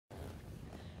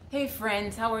Hey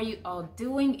friends, how are you all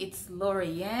doing? It's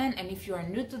Loriane, and if you are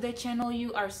new to the channel,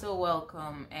 you are so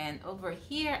welcome. And over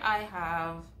here I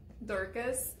have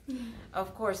Dorcas.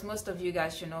 Of course, most of you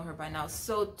guys should know her by now.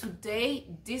 So today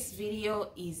this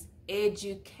video is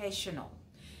educational.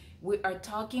 We are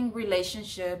talking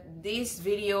relationship. This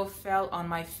video fell on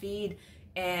my feed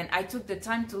and I took the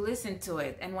time to listen to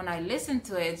it. And when I listened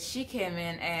to it, she came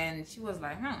in and she was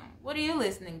like, what are you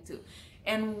listening to?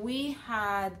 And we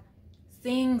had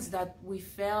things that we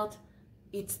felt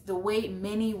it's the way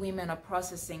many women are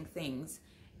processing things.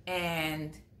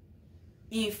 And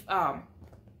if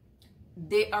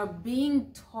they are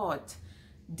being taught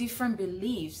different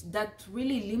beliefs, that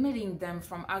really limiting them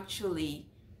from actually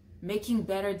making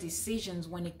better decisions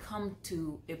when it comes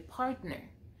to a partner.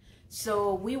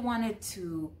 So we wanted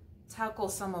to tackle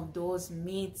some of those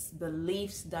myths,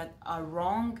 beliefs that are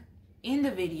wrong in the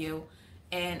video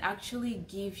and actually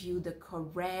give you the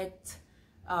correct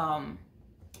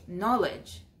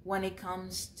knowledge when it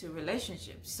comes to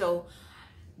relationships. So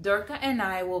Dorca and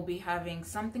I will be having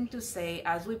something to say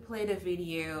as we play the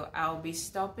video. I'll be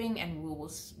stopping and we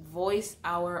will voice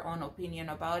our own opinion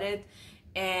about it.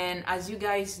 And as you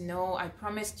guys know, I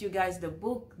promised you guys the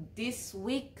book this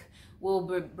week. We'll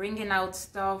be bringing out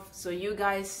stuff, so you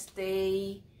guys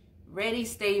stay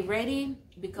ready,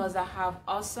 because I have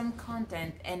awesome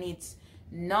content, and it's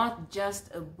not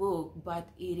just a book, but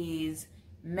it is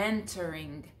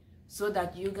mentoring, so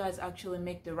that you guys actually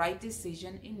make the right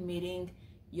decision in meeting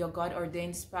your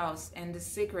God-ordained spouse. And the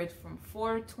secret from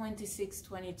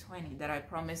 4/26/2020 that I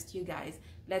promised you guys.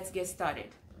 Let's get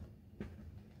started.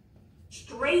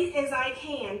 Straight as I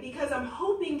can, because I'm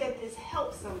hoping that this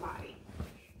helps somebody.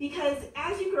 Because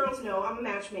as you girls know, I'm a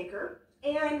matchmaker,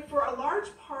 and for a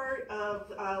large part of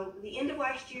the end of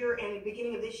last year and the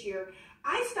beginning of this year,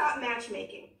 I stopped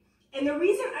matchmaking. And the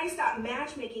reason I stopped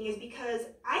matchmaking is because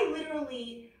I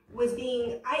literally was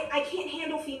I can't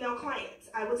handle female clients.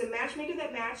 I was a matchmaker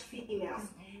that matched females,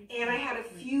 and I had a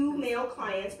few male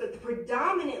clients, but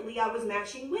predominantly I was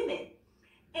matching women.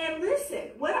 And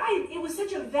listen, it was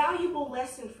such a valuable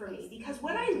lesson for me, because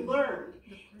what I learned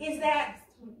is that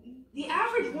the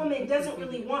average woman doesn't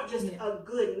really want just a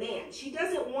good man. She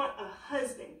doesn't want a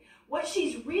husband. What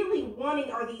she's really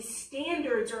wanting are these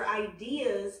standards or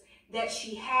ideas that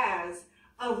she has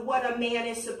of what a man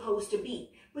is supposed to be.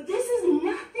 But this is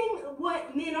nothing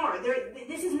what men are.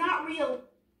 This is not real.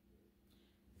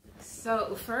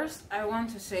 So first, I want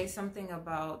to say something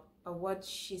about what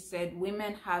she said,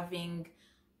 women having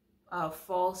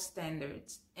false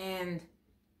standards. And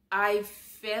I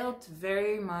felt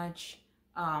very much,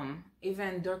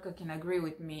 even Dorca can agree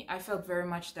with me, I felt very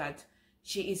much that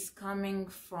she is coming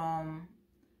from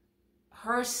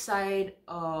her side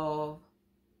of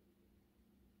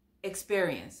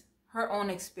experience, her own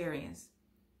experience.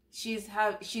 She's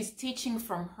teaching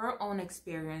from her own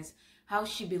experience how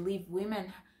she believes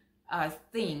women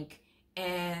think.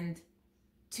 And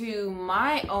to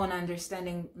my own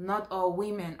understanding, not all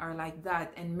women are like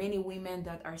that, and many women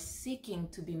that are seeking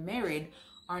to be married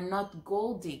are not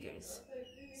gold diggers.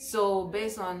 So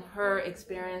based on her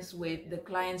experience with the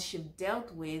clients she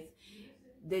dealt with,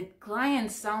 the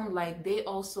clients sound like they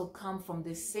also come from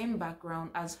the same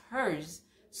background as hers.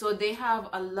 So they have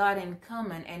a lot in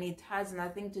common, and it has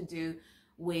nothing to do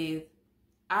with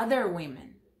other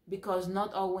women, because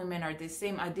not all women are the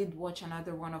same. I did watch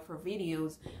another one of her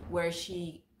videos where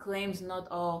she claims not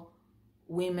all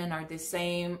women are the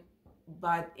same,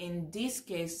 but in this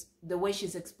case, the way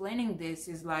she's explaining this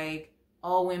is like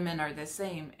all women are the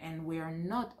same, and we are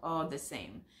not all the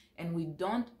same, and we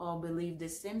don't all believe the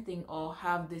same thing or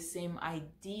have the same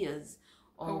ideas,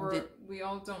 Or we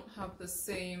all don't have the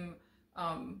same,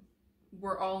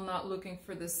 we're all not looking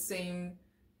for the same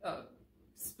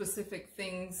specific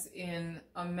things in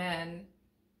a man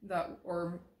that,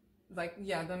 or like,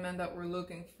 yeah, the men that we're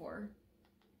looking for.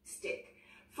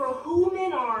 For who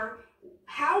men are,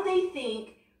 how they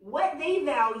think, what they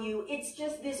value. It's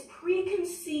just this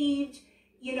preconceived,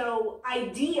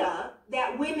 idea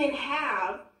that women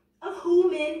have of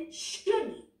who men should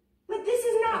be. But this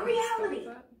is not reality,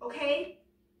 okay?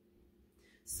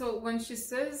 So when she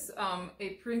says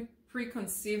a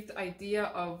preconceived idea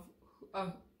of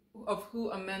who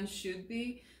a man should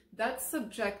be, that's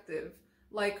subjective.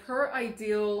 Like, her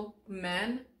ideal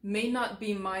man may not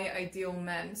be my ideal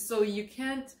man. So you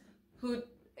can't put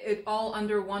it all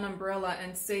under one umbrella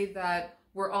and say that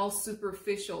we're all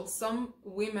superficial. Some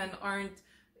women aren't.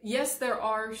 Yes, there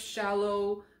are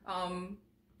shallow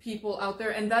people out there,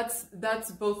 and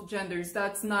that's both genders.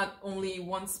 That's not only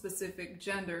one specific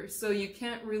gender. So you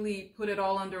can't really put it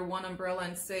all under one umbrella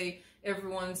and say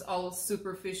everyone's all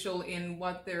superficial in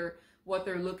what they're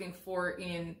looking for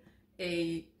in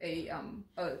a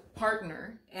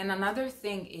partner. And another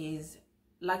thing is,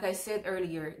 like I said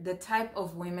earlier, the type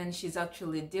of women she's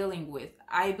actually dealing with.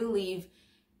 I believe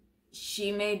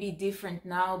she may be different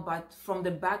now, but from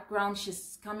the background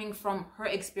she's coming from, her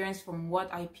experience, from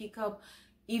what I pick up,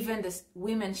 even the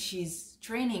women she's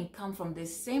training come from the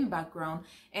same background.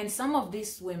 And some of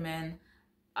these women,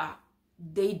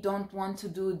 they don't want to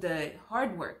do the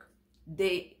hard work.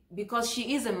 Because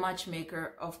she is a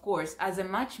matchmaker, of course. As a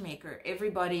matchmaker,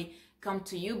 everybody come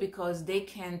to you because they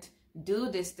can't do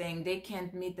this thing. They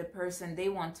can't meet the person they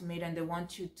want to meet, and they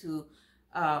want you to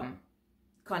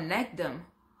connect them,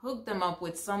 hook them up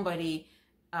with somebody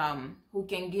who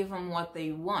can give them what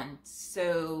they want.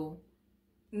 So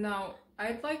now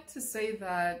I'd like to say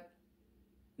that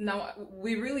now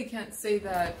we really can't say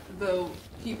that the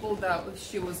people that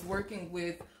she was working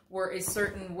with were a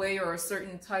certain way or a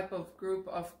certain type of group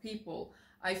of people.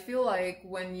 I feel like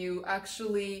when you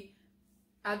actually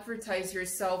advertise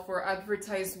yourself or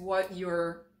advertise what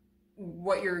you're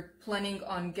planning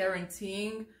on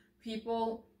guaranteeing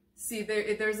people, see,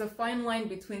 there's a fine line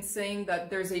between saying that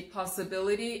there's a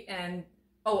possibility and,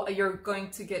 oh, you're going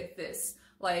to get this.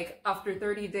 Like, after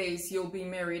 30 days, you'll be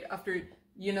married. After,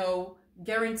 you know,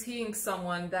 guaranteeing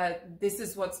someone that this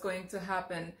is what's going to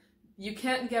happen. You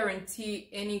can't guarantee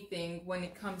anything when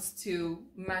it comes to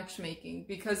matchmaking,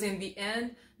 because in the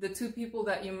end, the two people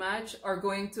that you match are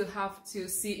going to have to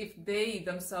see if they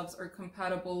themselves are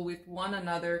compatible with one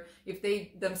another, if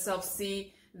they themselves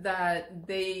see that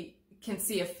they can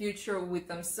see a future with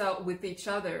themselves, with each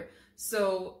other.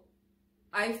 So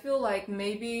I feel like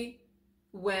maybe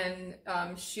when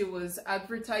she was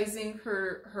advertising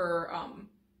her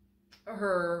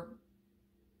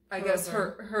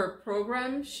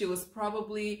program, she was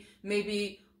probably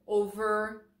maybe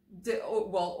over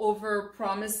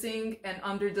promising and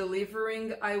under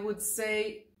delivering, I would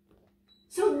say.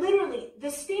 So literally,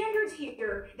 the standards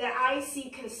here that I see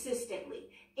consistently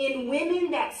in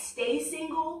women that stay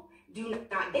single, do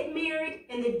not get married,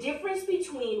 and the difference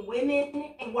between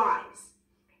women and wives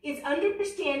is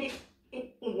understanding,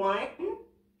 one,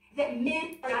 that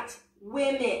men are not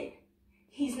women.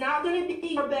 He's not going to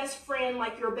be your best friend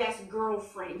like your best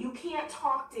girlfriend. You can't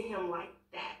talk to him like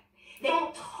that. They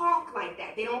don't talk like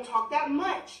that. They don't talk that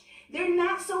much. They're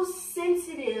not so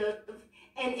sensitive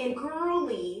and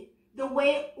girly the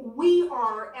way we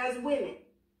are as women.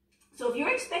 So if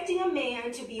you're expecting a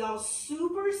man to be all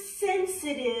super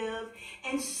sensitive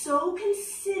and so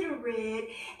considerate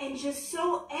and just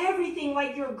so everything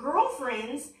like your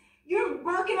girlfriends, you're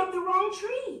barking up the wrong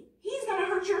tree. He's going to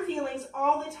hurt your feelings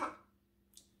all the time.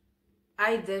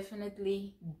 I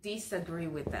definitely disagree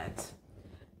with that.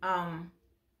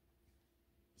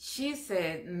 She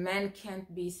said men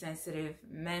can't be sensitive,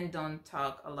 men don't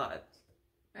talk a lot.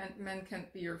 And men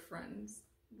can't be your friends.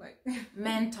 Like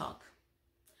men talk.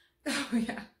 Oh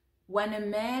yeah. When a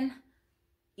man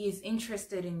is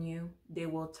interested in you, they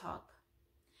will talk.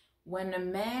 When a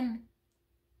man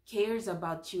cares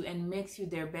about you and makes you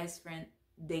their best friend,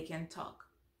 they can talk.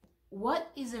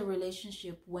 What is a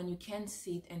relationship when you can't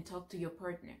sit and talk to your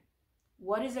partner?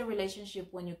 What is a relationship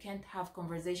when you can't have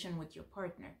conversation with your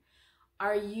partner?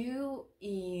 Are you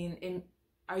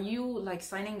are you like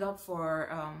signing up for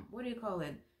what do you call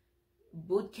it?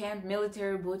 Boot camp,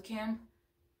 military boot camp?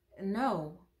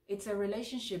 No, it's a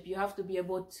relationship. You have to be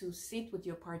able to sit with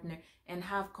your partner and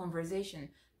have conversation,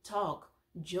 talk,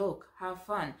 joke, have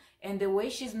fun. And the way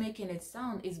she's making it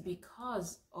sound is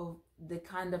because of the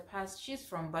kind of past she's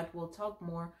from, but we'll talk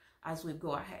more as we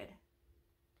go ahead.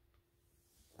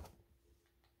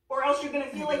 Or else you're going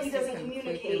to feel like he doesn't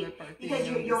communicate because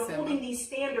you're holding these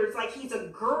standards like he's a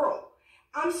girl.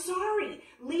 I'm sorry.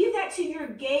 Leave that to your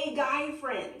gay guy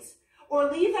friends.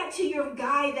 Or leave that to your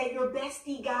guy, that your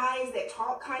bestie guys that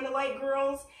talk kind of like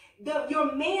girls.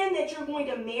 Your man that you're going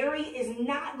to marry is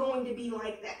not going to be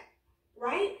like that.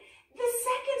 Right? The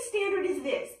second standard is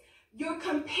this. You're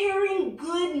comparing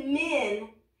good men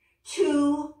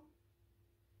to,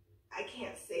 I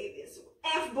can't say this,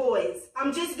 F-boys.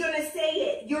 I'm just going to say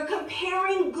it. You're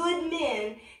comparing good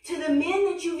men to the men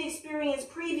that you've experienced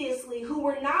previously who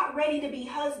were not ready to be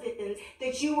husbands,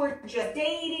 that you were just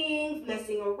dating,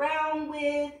 messing around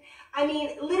with. I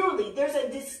mean, literally, there's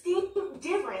a distinct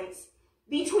difference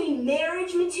between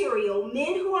marriage material,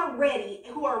 men who are ready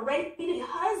to be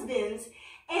husbands,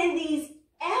 and these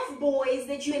F-boys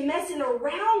that you've been messing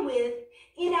around with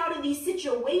in out of these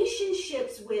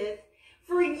situationships with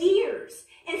for years.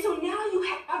 And so now you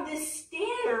have this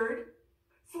standard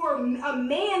for a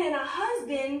man and a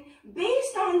husband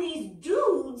based on these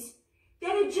dudes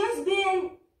that have just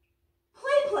been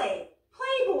play,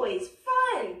 playboys,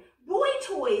 fun, boy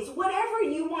toys, whatever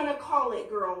you want to call it,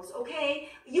 girls, okay?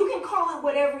 You can call it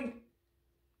whatever.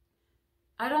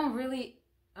 I don't really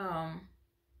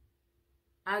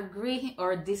agree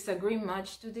or disagree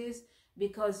much to this,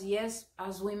 because yes,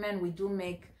 as women, we do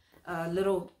make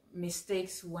little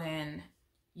mistakes when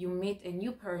you meet a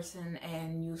new person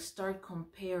and you start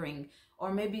comparing,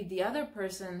 or maybe the other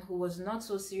person who was not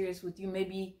so serious with you,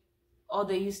 maybe all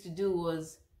they used to do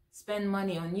was spend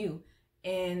money on you,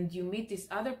 and you meet this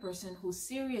other person who's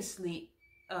serious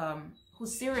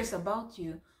about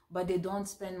you, but they don't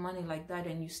spend money like that,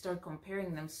 and you start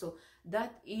comparing them. So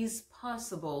that is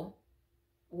possible.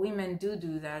 Women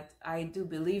do that. I do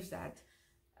believe that,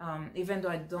 even though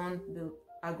I don't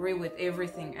agree with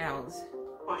everything else.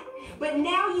 But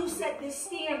now you set this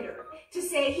standard to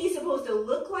say he's supposed to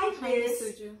look like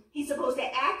this, he's supposed to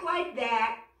act like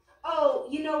that. Oh,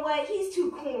 you know what? He's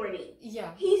too corny.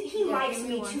 Yeah. He likes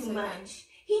me too much.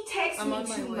 He texts me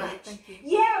too much.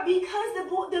 Yeah, because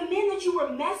the men that you were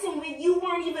messing with, you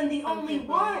weren't even the only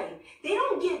one. They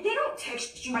don't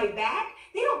text you right back.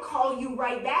 They don't call you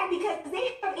right back because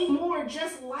they have a more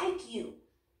just like you.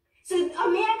 So a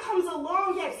man comes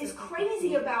along that is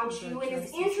crazy about you and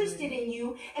is interested in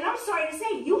you, and I'm sorry to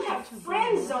say, you have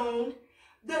friend zoned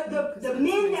the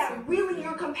men that really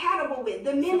you're compatible with,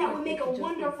 the men that would make a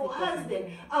wonderful husband.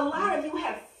 A lot of you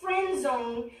have friend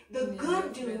zoned the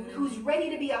good dude who's ready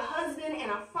to be a husband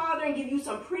and a father and give you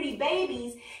some pretty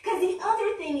babies. Because the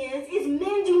other thing is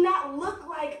men do not look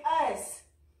like us.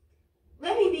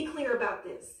 Let me be clear about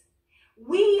this.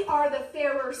 We are the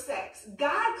fairer sex.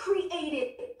 God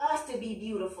created us to be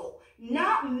beautiful,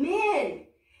 not men.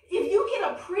 If you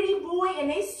get a pretty boy and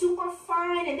they super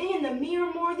fine and they in the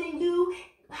mirror more than you,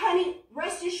 honey,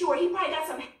 rest assured, he probably got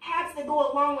some hats that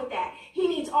go along with that. He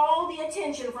needs all the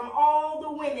attention from all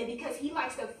the women because he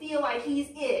likes to feel like he's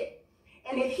it.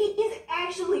 And if he is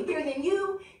actually bigger than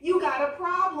you, you got a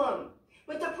problem.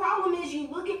 But the problem is you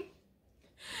look at...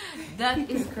 That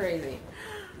is crazy.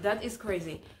 That is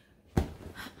crazy.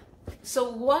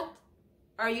 So what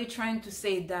are you trying to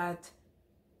say, that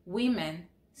women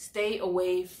stay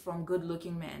away from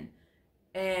good-looking men,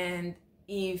 and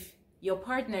if your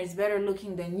partner is better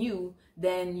looking than you,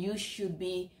 then you should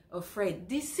be afraid?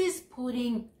 This is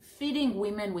feeding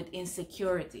women with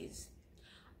insecurities.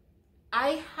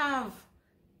 I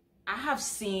have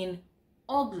seen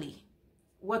ugly,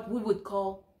 what we would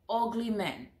call ugly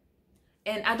men.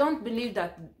 And I don't believe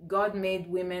that God made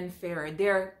women fairer.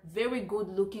 They're very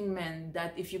good-looking men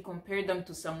that if you compare them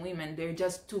to some women, they're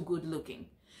just too good-looking.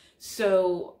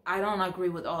 So I don't agree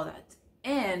with all that.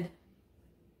 And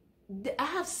I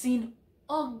have seen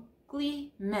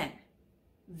ugly men,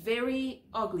 very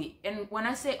ugly. And when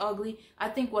I say ugly, I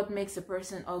think what makes a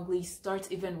person ugly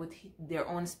starts even with their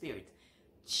own spirit.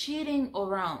 Cheating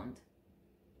around,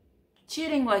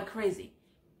 cheating like crazy.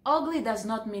 Ugly does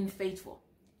not mean faithful.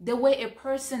 The way a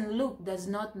person looks does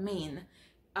not mean,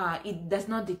 it does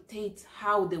not dictate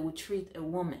how they would treat a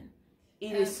woman.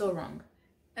 It is so wrong.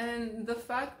 And the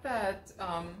fact that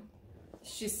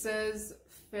she says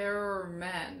fairer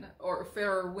men or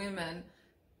fairer women,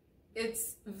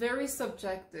 it's very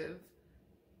subjective.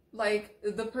 Like,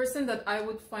 the person that I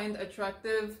would find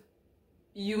attractive,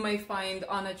 you may find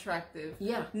unattractive.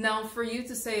 Yeah. Now, for you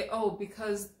to say, oh,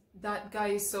 because that guy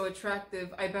is so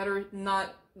attractive, I better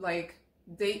not, like,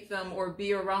 date them or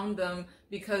be around them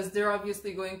because they're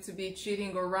obviously going to be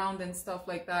cheating around and stuff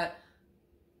like that.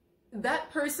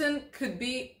 That person could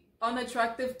be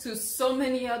unattractive to so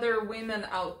many other women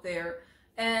out there.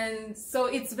 And so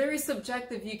it's very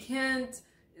subjective. You can't,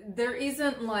 there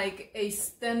isn't like a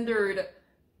standard.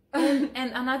 And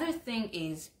another thing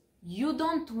is, you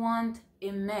don't want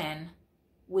a man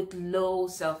with low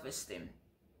self-esteem.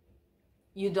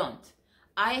 You don't.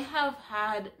 I have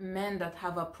had men that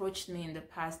have approached me in the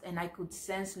past and I could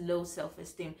sense low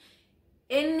self-esteem.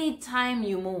 Anytime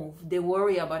you move, they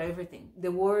worry about everything. They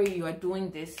worry you are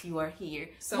doing this, you are here.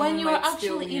 Someone when you are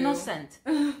actually innocent.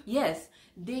 Yes,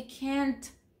 they can't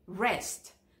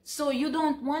rest. So you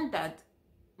don't want that.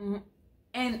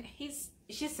 And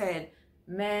she said,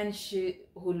 men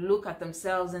who look at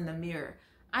themselves in the mirror.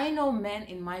 I know men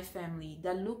in my family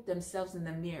that look themselves in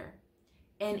the mirror.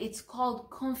 And it's called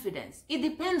confidence. It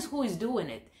depends who is doing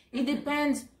it. It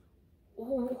depends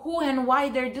who and why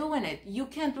they're doing it. You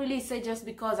can't really say just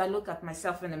because I look at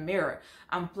myself in the mirror,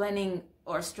 I'm planning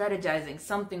or strategizing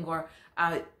something, or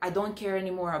I don't care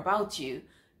anymore about you.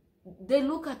 They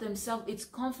look at themselves, it's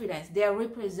confidence. They are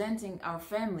representing our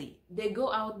family. They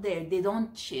go out there, they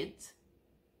don't cheat.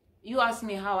 You ask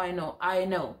me how I know. I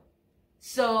know.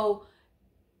 So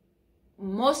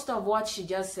most of what she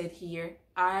just said here,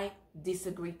 I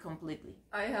disagree completely.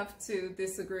 I have to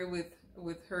disagree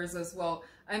with hers as well.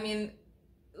 I mean,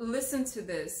 listen to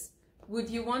this. Would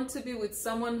you want to be with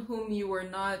someone whom you were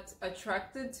not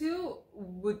attracted to?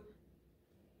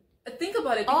 Think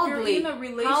about it. Ugly. If you're in a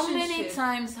relationship, how many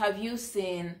times have you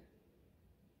seen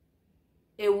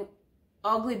a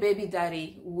ugly baby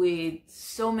daddy with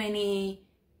so many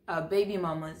baby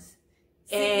mamas?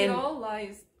 See, and it all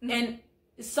lies. And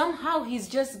somehow he's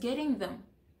just getting them.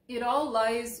 It all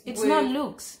lies. It's not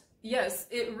looks. Yes,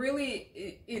 it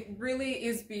really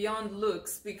is beyond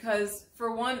looks, because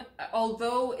for one,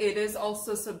 although it is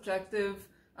also subjective,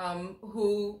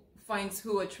 who finds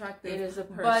who attractive. It is a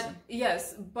person. But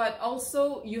yes, but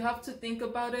also you have to think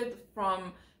about it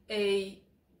from a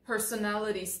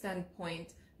personality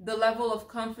standpoint. The level of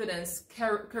confidence,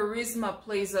 charisma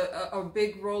plays a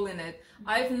big role in it.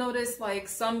 I've noticed like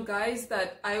some guys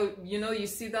that you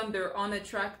see them, they're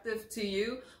unattractive to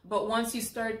you, but once you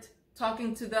start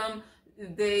talking to them,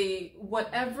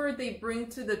 whatever they bring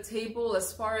to the table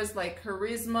as far as like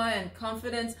charisma and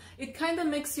confidence, it kind of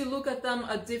makes you look at them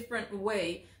a different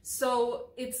way. So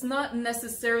it's not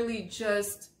necessarily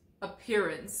just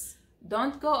appearance.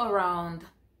 Don't go around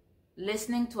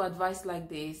listening to advice like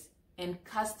this and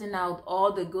casting out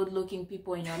all the good-looking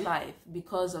people in your life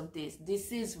because of this.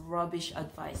 This is rubbish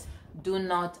advice. Do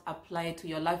not apply it to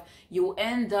your life. You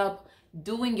end up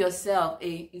doing yourself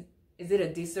is it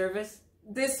a disservice?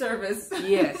 Disservice.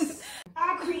 Yes.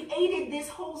 I created this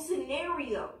whole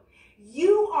scenario.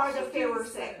 You are the fairer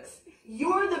sex.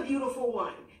 You're the beautiful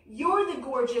one. You're the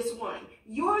gorgeous one.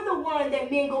 You're the one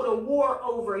that men go to war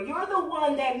over. You're the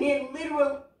one that men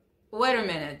literally... Wait a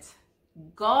minute.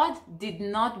 God did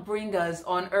not bring us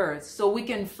on earth so we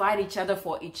can fight each other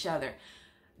for each other.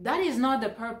 That is not the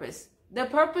purpose. The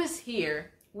purpose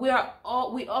here, we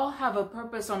all have a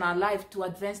purpose on our life to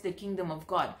advance the kingdom of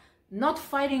God. Not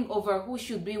fighting over who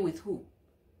should be with who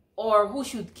or who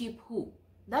should keep who.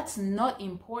 That's not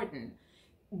important.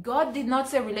 God did not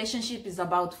say relationship is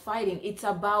about fighting. It's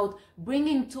about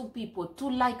bringing two people, two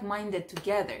like-minded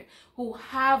together who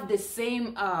have the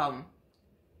same,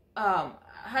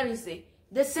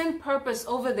 the same purpose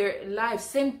over their lives,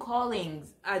 same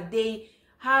callings. They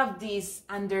have this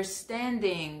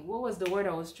understanding. What was the word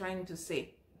I was trying to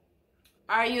say?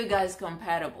 Are you guys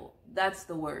compatible? That's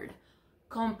the word.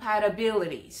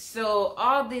 Compatibility. So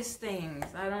all these things,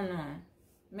 I don't know.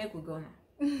 Make we go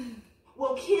now.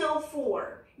 Will kill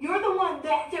for. You're the one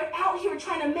that they're out here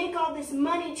trying to make all this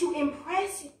money to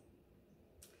impress you.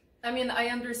 I mean, I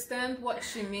understand what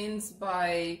she means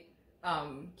by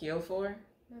Kill for?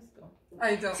 Let's go.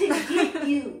 I don't. To get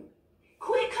you.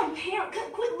 Quit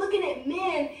looking at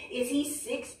men. Is he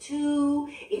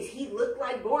 6'2"? Is he look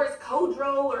like Boris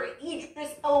Kodro or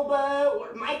Idris Elba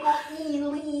or Michael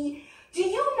Ealy? Do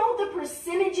you know the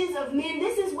percentages of men?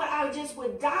 This is what I just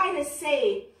would die to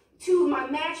say to my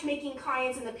matchmaking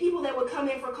clients and the people that would come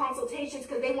in for consultations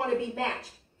because they want to be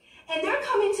matched. And they're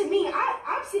coming to me.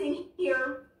 I'm sitting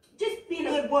here just being a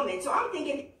good woman. So I'm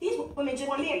thinking these women just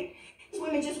want to marry. These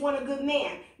women just want a good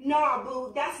man. Nah,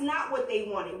 boo, that's not what they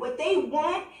wanted. What they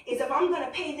want is if I'm going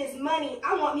to pay this money,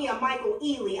 I want me a Michael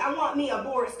Ealy. I want me a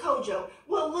Boris Kodjoe.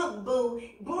 Well, look, boo,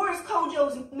 Boris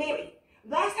Kodjoe's married.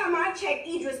 Last time I checked,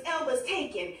 Idris Elba's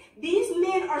taken. These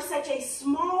men are such a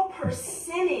small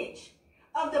percentage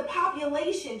of the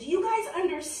population. Do you guys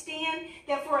understand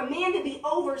that for a man to be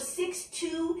over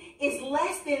 6'2" is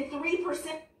less than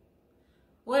 3%?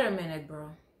 Wait a minute,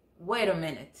 bro. Wait a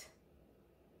minute.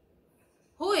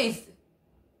 Who is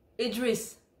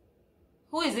Idris?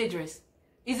 Who is Idris?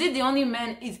 Is it the only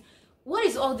man? What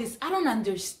is all this? I don't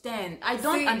understand. I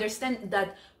don't understand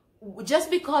that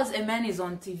just because a man is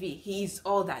on TV, he is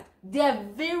all that. They are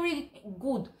very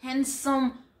good,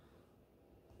 handsome,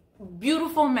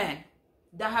 beautiful men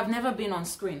that have never been on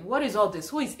screen. What is all this?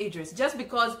 Who is Idris? Just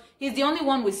because he's the only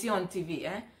one we see on TV,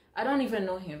 eh? I don't even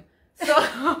know him.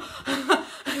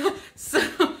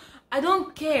 So, I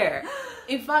don't care.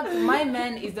 In fact, my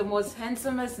man is the most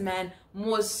handsomest man,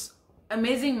 most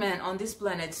amazing man on this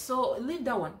planet. So leave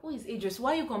that one. Who is Idris?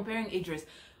 Why are you comparing Idris?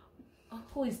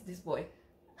 Who is this boy?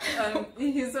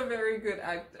 He's a very good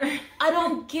actor. I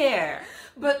don't care.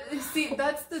 But see,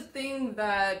 that's the thing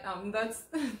that that's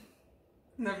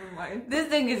never mind. This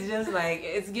thing is just like,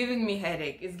 it's giving me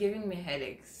headache. It's giving me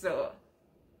headache. So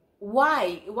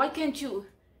why can't you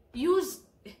use?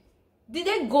 Did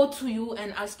they go to you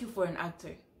and ask you for an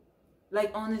actor?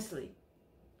 Like, honestly,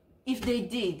 if they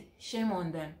did, shame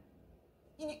on them.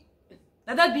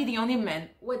 Now that'd be the only man.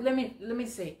 Wait, let me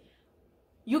say,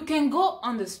 you can go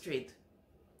on the street.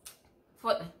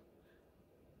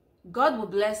 God will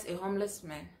bless a homeless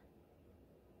man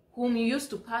whom you used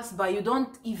to pass by, you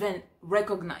don't even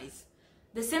recognize.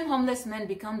 The same homeless man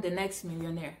become the next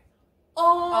millionaire.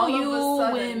 All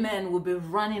you women will be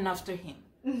running after him.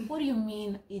 What do you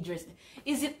mean, Idris?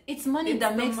 It's money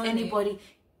that makes anybody.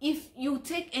 If you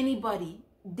take anybody,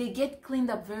 they get cleaned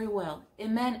up very well. A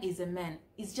man is a man.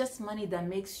 It's just money that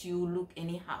makes you look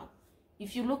anyhow.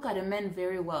 If you look at a man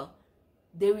very well,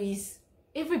 there is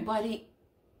everybody.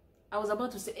 I was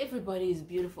about to say everybody is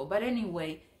beautiful, but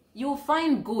anyway, you'll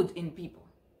find good in people.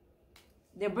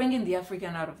 They're bringing the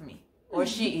African out of me, or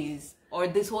she is, or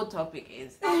this whole topic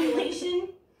is. Population,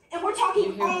 and we're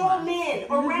talking all men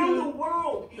around the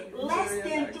world, less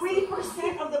than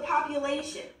 3% of the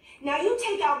population. Now you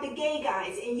take out the gay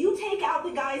guys, and you take out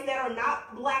the guys that are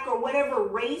not black or whatever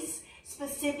race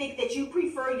specific that you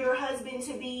prefer your husband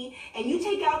to be, and you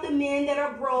take out the men that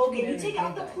are broke, and you take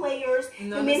out the players,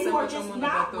 the men who are just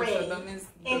not ready,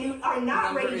 and you are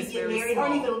not ready to get married,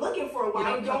 aren't even looking for a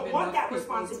wife, don't want that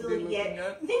responsibility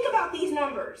yet. Think about these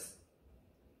numbers.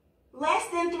 Less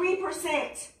than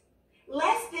 3%,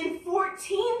 less than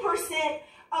 14%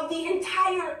 of the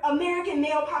entire American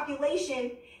male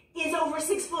population is over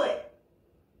 6 foot.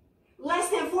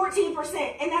 Less than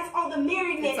 14%, and that's all the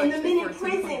married men and the men in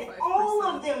prison, all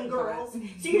of them, girls.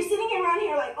 So you're sitting around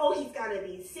here like, oh, he's got to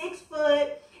be 6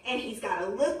 foot, and he's got to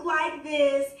look like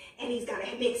this, and he's got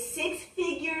to make 6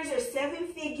 figures or 7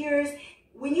 figures.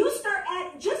 When you start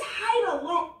at just height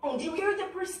alone, do you hear the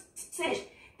percentage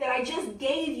that I just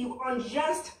gave you on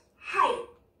just height?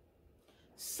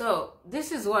 So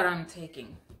this is what I'm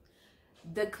taking.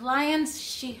 The clients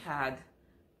she had,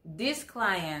 these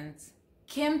clients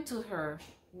came to her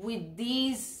with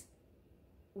these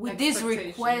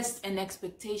requests and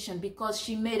expectation, because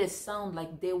she made it sound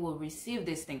like they will receive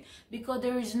this thing. Because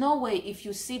there is no way, if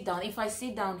you sit down, if I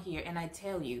sit down here and I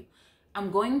tell you I'm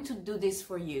going to do this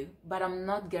for you, but I'm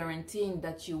not guaranteeing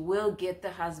that you will get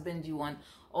the husband you want,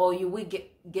 or you will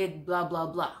get blah blah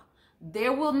blah.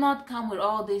 There will not come with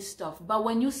all this stuff. But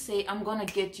when you say I'm gonna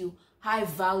get you high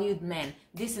valued men,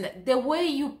 this and that, the way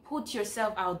you put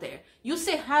yourself out there, you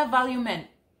say high value men,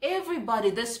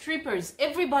 everybody, the strippers,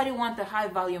 everybody want the high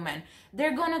value men.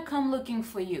 They're gonna come looking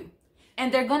for you,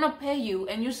 and they're gonna pay you,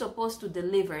 and you're supposed to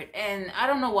deliver it. And I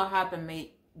don't know what happened.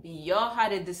 Maybe y'all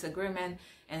had a disagreement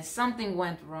and something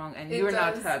went wrong, and you're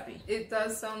not happy. It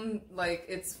does sound like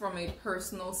it's from a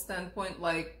personal standpoint,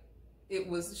 like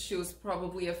she was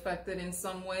probably affected in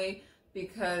some way,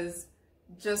 because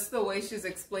just the way she's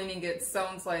explaining it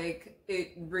sounds like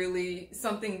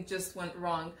something just went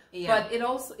wrong. Yeah. But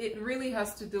it really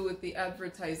has to do with the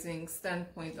advertising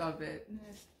standpoint of it.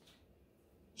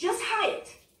 Just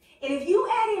height. And if you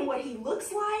add in what he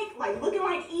looks like looking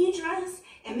like Idris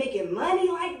and making money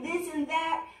like this and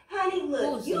that, honey,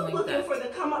 look, you looking for the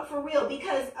come up for real,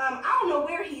 because I don't know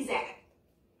where he's at.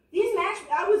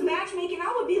 I was matchmaking,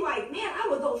 I would be like, man, I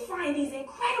would go find these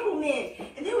incredible men,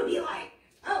 and they would be like,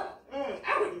 oh,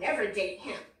 I would never date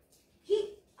him.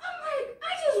 I'm like,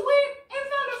 I just went and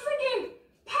found a freaking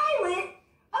pilot,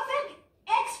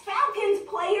 ex-Falcons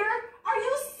player. Are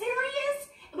you serious?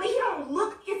 But he don't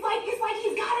look, it's like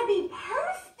he's gotta be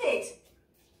perfect.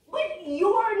 But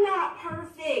you're not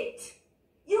perfect.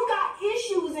 You got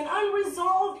issues and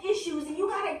unresolved issues, and you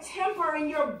got a temper, and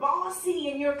you're bossy,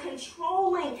 and you're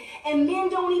controlling, and men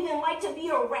don't even like to be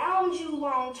around you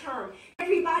long term.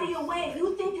 Everybody away.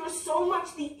 You think you're so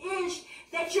much the ish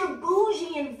that you're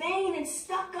bougie and vain and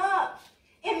stuck up,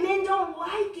 and men don't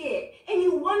like it. And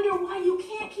you wonder why you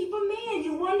can't keep a man.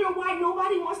 You wonder why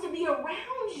nobody wants to be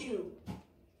around you.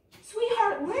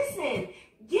 Sweetheart, listen.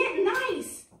 Get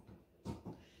nice.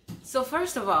 So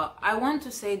first of all, I want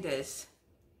to say this.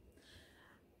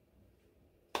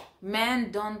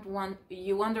 Men don't want,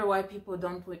 you wonder why people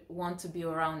don't want to be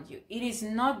around you. It is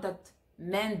not that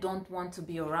men don't want to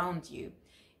be around you.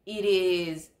 It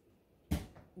is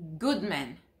good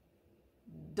men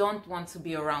don't want to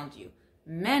be around you.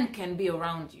 Men can be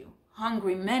around you.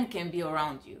 Hungry men can be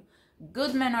around you.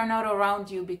 Good men are not around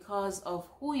you because of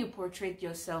who you portrayed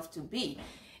yourself to be.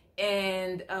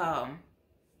 And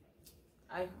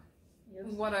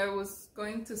what I was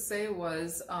going to say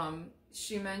was,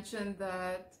 she mentioned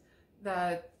that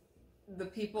the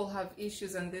people have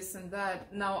issues and this and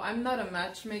that. Now, I'm not a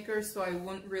matchmaker, so I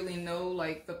wouldn't really know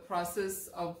like the process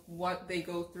of what they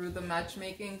go through the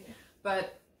matchmaking.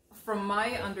 But from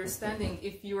my understanding,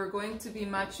 if you are going to be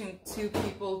matching two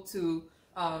people to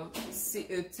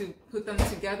put them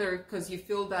together because you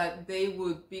feel that they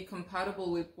would be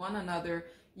compatible with one another,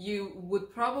 you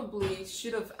would probably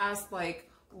should have asked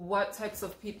like what types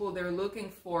of people they're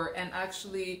looking for, and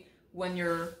actually when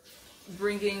you're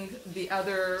bringing the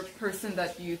other person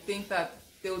that you think that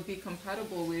they would be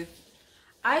compatible with?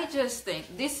 I just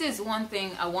think this is one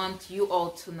thing I want you all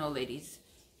to know, ladies.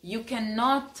 You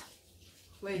cannot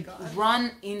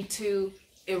run into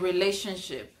a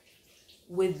relationship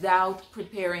without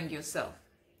preparing yourself.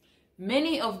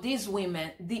 Many of these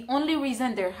women, the only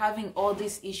reason they're having all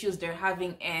these issues they're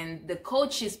having, and the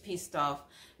coach is pissed off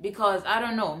because, I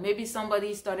don't know, maybe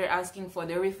somebody started asking for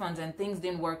their refunds and things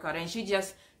didn't work out and she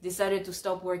just decided to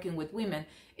stop working with women.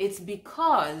 It's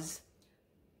because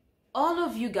all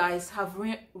of you guys have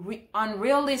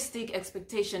unrealistic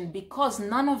expectation because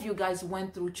none of you guys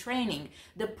went through training.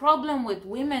 The problem with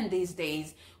women these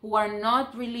days who are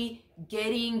not really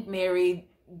getting married,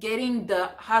 getting the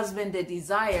husband they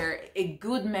desire, a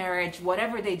good marriage,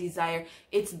 whatever they desire,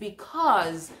 it's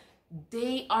because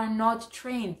they are not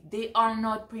trained. They are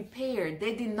not prepared.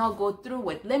 They did not go through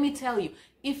it. Let me tell you,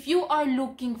 if you are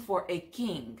looking for a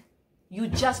king, you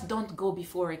just don't go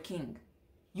before a king.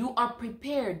 You are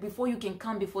prepared before you can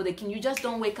come before the king. You just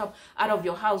don't wake up out of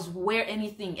your house, wear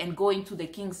anything, and go into the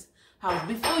king's house.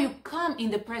 Before you come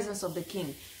in the presence of the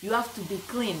king, you have to be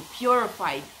clean,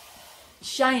 purified,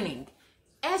 shining.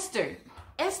 Esther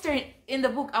in the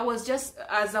book,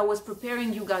 as I was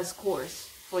preparing you guys' course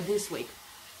for this week,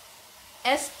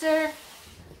 Esther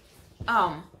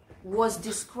was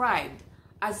described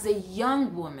as a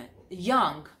young woman,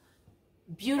 young,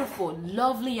 beautiful,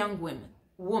 lovely young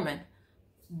woman.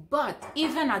 But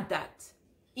even at that,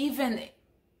 even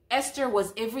Esther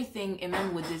was everything a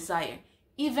man would desire.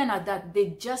 Even at that,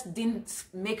 they just didn't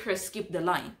make her skip the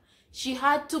line. She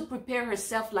had to prepare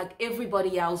herself like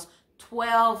everybody else,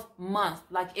 12 months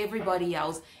like everybody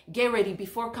else, get ready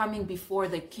before coming before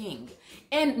the king.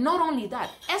 And not only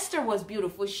that, Esther was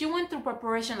beautiful. She went through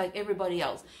preparation like everybody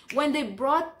else. When they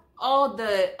brought all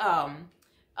the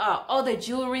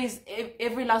jewelries,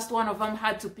 every last one of them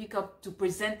had to pick up to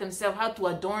present themselves, how to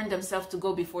adorn themselves to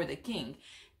go before the king.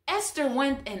 Esther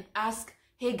went and asked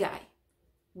Haggai,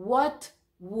 what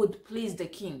would please the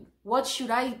king? What should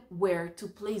I wear to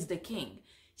please the king?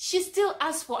 She still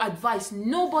asked for advice.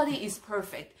 Nobody is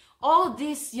perfect. All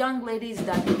these young ladies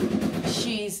that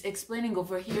she's explaining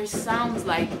over here sounds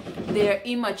like they're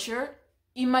immature.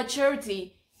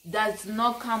 Immaturity does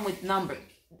not come with number.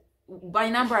 By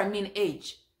number, I mean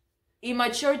age.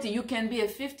 Immaturity, you can be a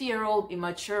 50-year-old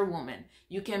immature woman.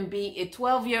 You can be a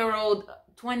 12-year-old,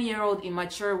 20-year-old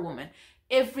immature woman.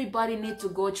 Everybody needs to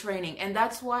go training. And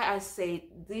that's why I say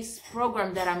this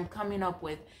program that I'm coming up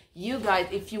with, you guys,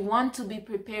 if you want to be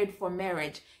prepared for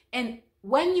marriage, and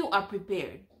when you are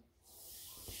prepared,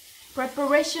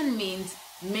 preparation means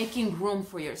making room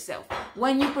for yourself.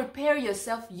 When you prepare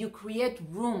yourself, you create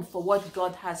room for what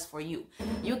God has for you.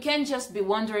 You can't just be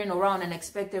wandering around and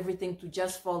expect everything to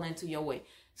just fall into your way.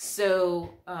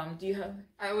 So, do you have...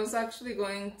 I was actually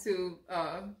going to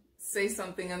say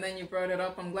something and then you brought it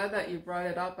up. I'm glad that you brought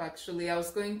it up, actually. I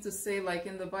was going to say, like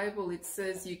in the Bible, it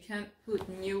says you can't put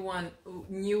new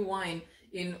wine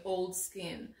in old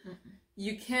skin.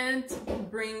 You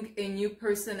can't bring a new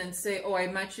person and say, oh, I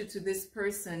match you to this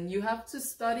person. You have to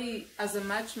study as a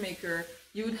matchmaker.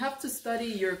 You would have to study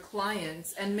your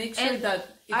clients and make sure that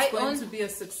it's going to be a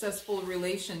successful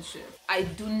relationship. I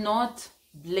do not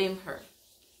blame her.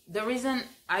 The reason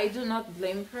I do not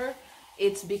blame her,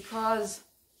 it's because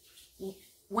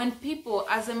when people,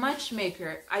 as a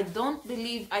matchmaker, I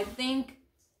think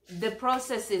the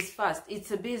process is fast.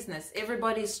 It's a business.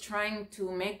 Everybody's trying to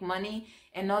make money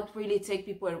and not really take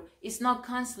people. It's not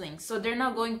counseling. So they're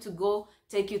not going to go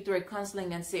take you through a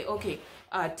counseling and say, okay,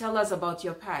 tell us about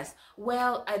your past.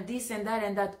 Well, this and that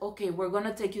and that. Okay, we're going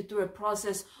to take you through a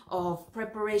process of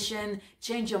preparation,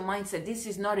 change your mindset. This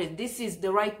is not it. This is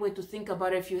the right way to think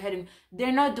about it if you're heading.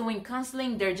 They're not doing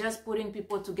counseling. They're just putting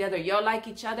people together. Y'all like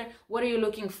each other. What are you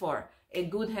looking for? A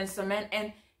good, handsome man.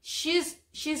 And she's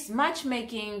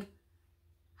matchmaking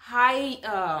high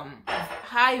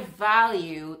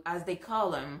value, as they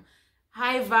call them,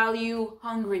 high value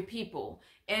hungry people.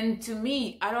 And to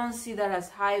me, I don't see that as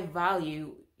high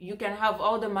value. You can have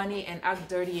all the money and act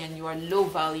dirty and you are low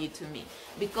value to me,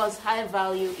 because high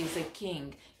value is a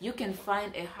king. You can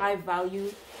find a high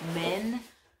value man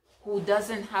who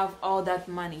doesn't have all that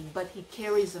money, but he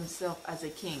carries himself as a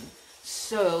king.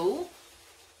 So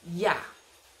yeah,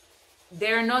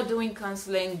 they're not doing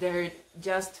counseling. They're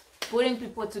just putting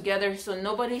people together, so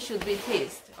nobody should be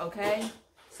pissed, okay?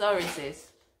 Sorry, sis.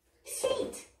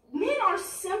 Cheat. Men are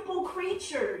simple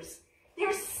creatures.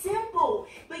 They're simple,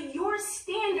 but your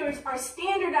standards are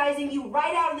standardizing you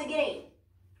right out of the game.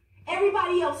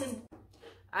 Everybody else is...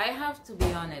 I have to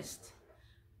be honest.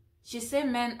 She said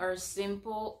men are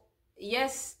simple.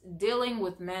 Yes, dealing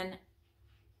with men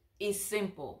is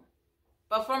simple.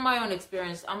 But from my own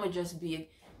experience, I'm gonna just be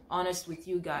honest with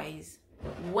you guys.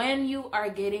 When you are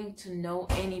getting to know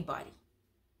anybody,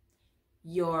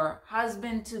 your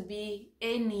husband to be,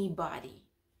 anybody,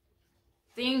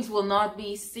 things will not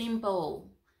be simple.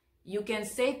 You can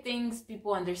say things,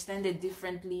 people understand it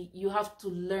differently. You have to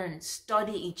learn,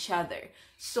 study each other.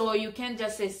 So you can't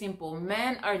just say simple.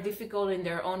 Men are difficult in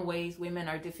their own ways. Women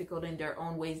are difficult in their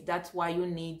own ways. That's why you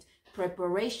need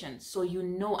preparation. So you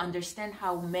know, understand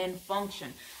how men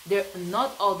function. They're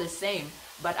not all the same.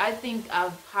 But I think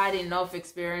I've had enough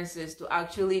experiences to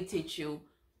actually teach you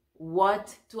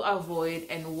what to avoid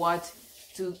and what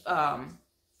to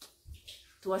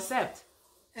accept.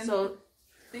 And so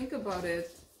think about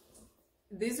it.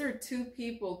 These are two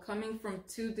people coming from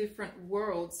two different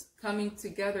worlds coming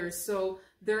together. So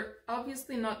they're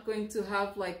obviously not going to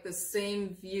have like the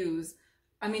same views.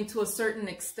 I mean, to a certain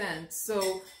extent.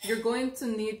 So you're going to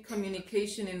need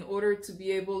communication in order to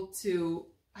be able to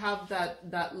have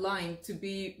that line to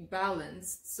be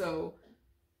balanced. So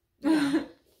yeah.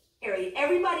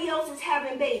 Everybody else is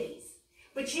having babies,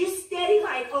 but you steady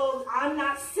like, oh, I'm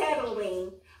not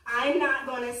settling. I'm not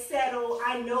going to settle.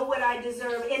 I know what I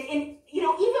deserve. And you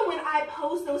know, even when I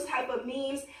post those type of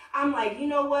memes, I'm like, you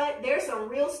know what? There's some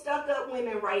real stuck up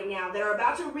women right now that are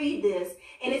about to read this,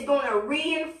 and it's going to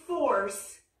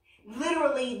reinforce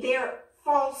literally their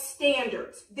false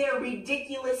standards, their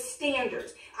ridiculous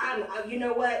standards. You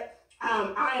know what?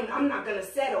 I'm not going to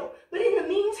settle. But in the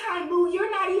meantime, boo,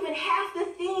 you're not even half the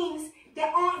things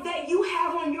that you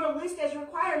have on your list as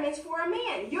requirements for a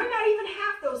man. You're not even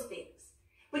half those things.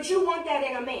 But you want that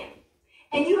in a man.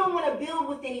 And you don't want to build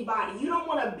with anybody. You don't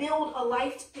want to build a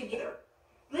life together.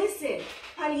 Listen,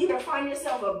 honey, you gotta find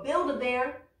yourself a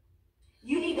Build-A-Bear.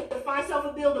 You need to find yourself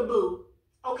a Build-A-Boo.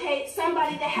 Okay?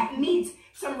 Somebody that meets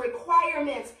some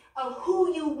requirements of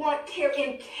who you want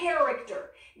in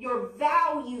character, your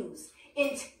values.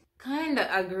 Kind of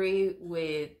agree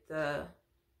with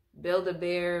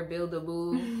Build-A-Bear,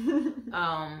 Build-A-Boo.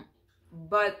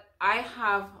 But I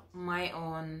have my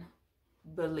own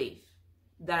belief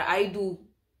that I do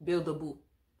Build-A-Boo.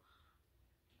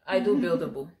 I do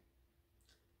Build-A-Boo.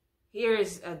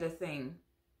 Here's the thing.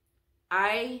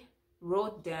 I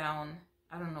wrote down,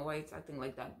 I don't know why it's acting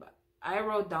like that, but I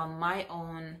wrote down my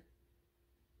own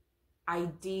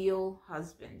ideal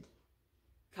husband,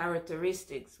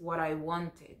 characteristics, what I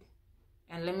wanted.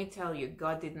 And let me tell you,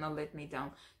 God did not let me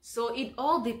down. So it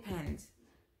all depends.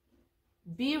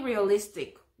 Be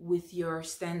realistic with your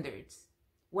standards.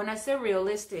 When I say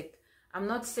realistic, I'm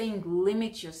not saying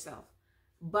limit yourself.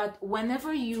 But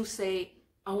whenever you say,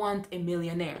 I want a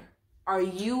millionaire, are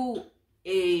you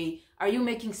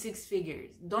making 6 figures?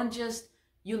 Don't just,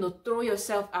 throw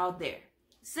yourself out there.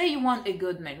 Say you want a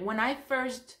good man. When I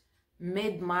first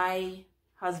made my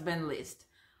husband list,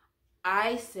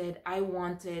 I said I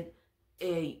wanted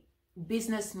a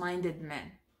business-minded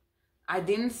man. I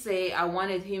didn't say I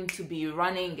wanted him to be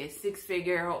running a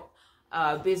 6-figure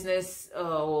business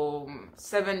or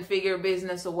 7-figure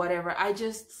business or whatever. I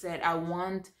just said I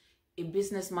want a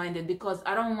business-minded, because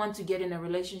I don't want to get in a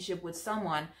relationship with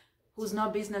someone who's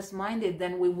not business-minded.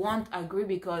 Then we won't agree,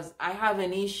 because I have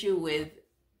an issue with,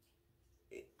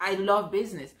 I love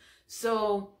business.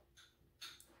 So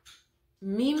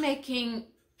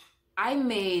I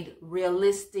made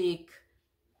realistic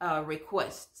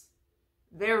requests,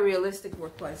 very realistic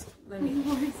requests.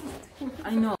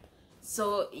 I know.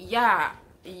 So yeah,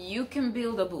 you can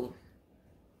Build-A-Boo.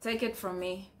 Take it from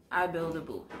me, I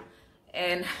Build-A-Boo.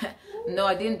 And no,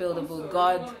 I didn't build a boo.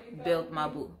 God built my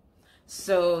boo.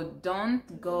 So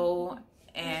don't go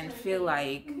and feel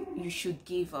like you should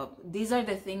give up. These are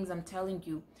the things I'm telling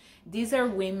you. These are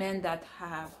women that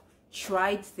have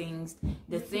tried things.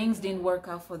 The things didn't work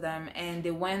out for them, and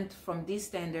they went from this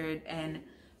standard and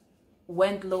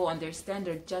went low on their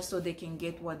standard just so they can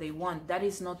get what they want. That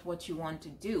is not what you want to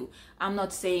do. I'm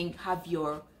not saying have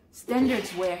your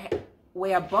standards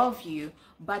way above you,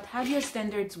 but have your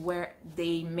standards where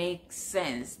they make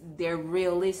sense, they're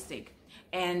realistic.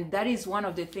 And that is one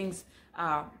of the things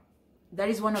I'll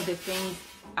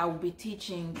be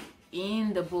teaching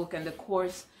in the book and the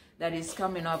course that is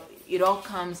coming up. It all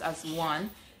comes as one,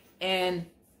 and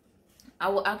I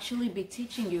will actually be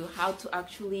teaching you how to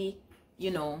actually,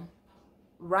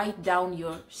 write down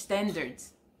your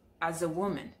standards as a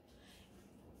woman.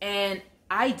 And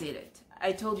I did it.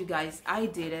 I told you guys I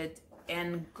did it,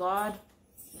 and God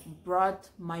brought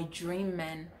my dream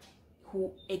man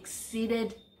who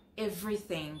exceeded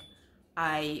everything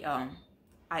I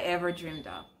ever dreamed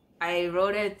of. I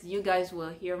wrote it. You guys will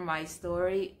hear my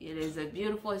story. It is a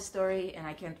beautiful story, and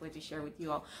I can't wait to share with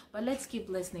you all. But let's keep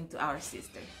listening to our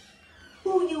sister.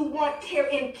 who you want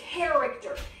in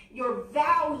character, your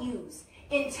values,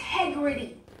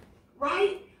 integrity,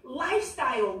 right?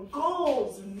 Lifestyle,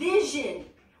 goals, vision.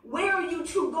 Where are you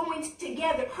two going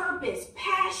together? Purpose,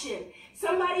 passion.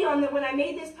 Somebody when I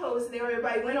made this post,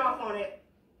 everybody went off on it,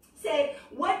 said,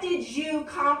 what did you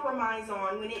compromise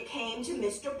on when it came to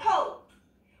Mr. Poe?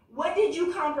 What did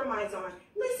you compromise on?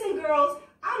 Listen, girls,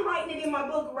 I'm writing it in my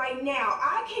book right now.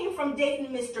 I came from dating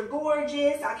Mr.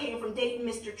 Gorgeous. I came from dating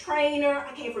Mr. Trainer.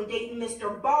 I came from dating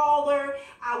Mr. Baller.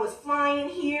 I was flying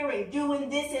here and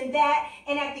doing this and that.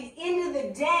 And at the end of the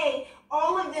day,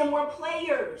 all of them were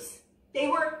players. They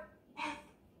were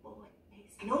F-boys.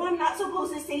 I know I'm not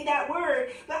supposed to say that word,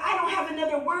 but I don't have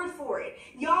another word for it.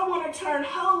 Y'all want to turn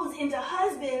hoes into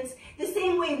husbands the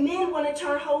same way men want to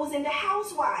turn hoes into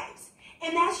housewives.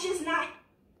 And that's just not...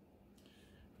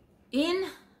 In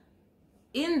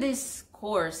this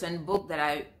course and book that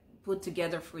I put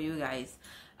together for you guys,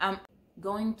 I'm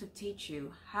going to teach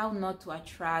you how not to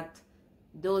attract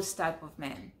those type of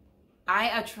men. I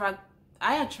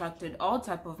attracted all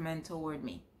type of men toward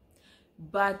me,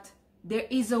 but there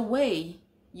is a way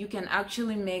you can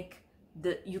actually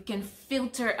you can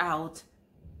filter out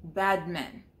bad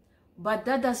men. But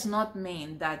that does not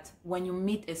mean that when you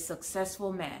meet a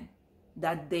successful man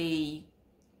that they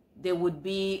would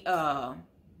be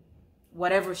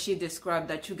whatever she described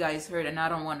that you guys heard, and I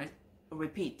don't want to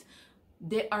repeat.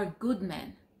 They are good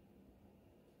men.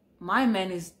 My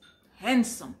man is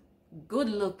handsome, good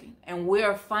looking, and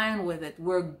we're fine with it.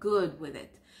 We're good with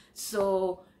it.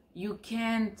 So you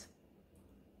can't,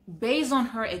 based on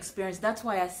her experience, that's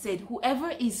why I said whoever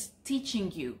is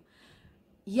teaching you,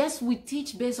 yes, we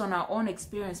teach based on our own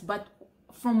experience, but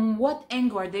from what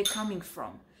angle are they coming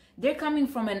from? They're coming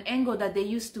from an angle that they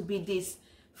used to be these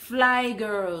fly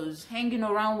girls hanging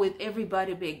around with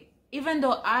everybody big. Even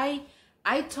though I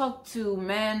talked to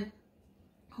men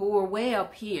who were way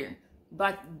up here,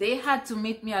 but they had to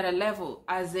meet me at a level,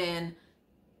 as in,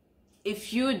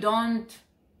 if you don't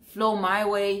flow my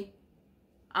way,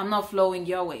 I'm not flowing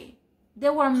your way.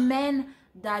 There were men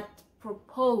that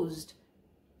proposed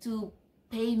to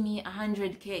pay me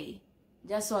 100K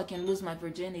just so I can lose my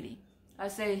virginity. I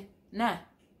say, nah.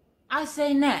 I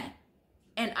say nah.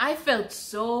 And I felt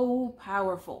so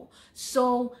powerful.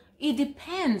 So it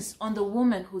depends on the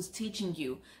woman who's teaching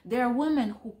you. There are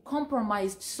women who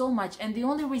compromised so much, and the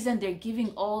only reason they're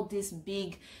giving all these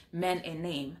big men a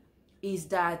name is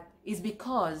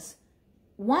because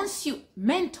once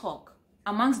men talk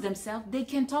amongst themselves, they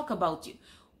can talk about you.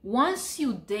 Once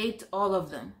you date all of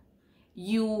them,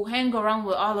 you hang around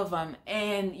with all of them,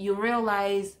 and you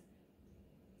realize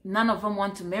none of them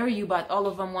want to marry you, but all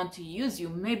of them want to use you.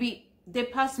 Maybe they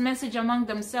pass message among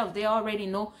themselves. They already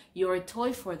know you're a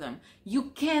toy for them.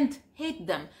 You can't hate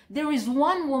them. There is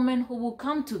one woman who will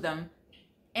come to them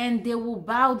and they will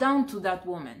bow down to that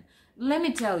woman. Let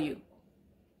me tell you,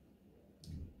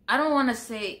 I don't want to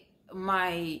say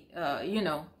my,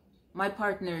 my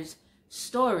partner's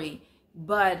story,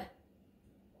 but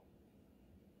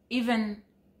even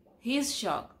he's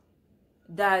shocked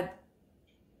that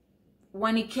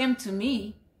when it came to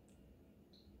me,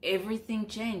 everything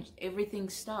changed, everything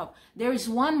stopped. There is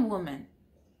one woman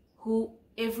who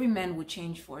every man would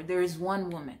change for. There is one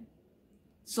woman.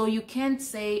 So you can't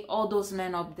say all those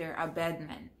men up there are bad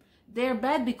men. They're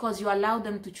bad because you allow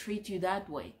them to treat you that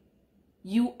way.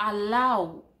 You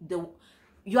allow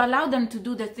them to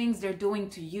do the things they're doing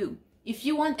to you. If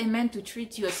you want a man to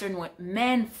treat you a certain way,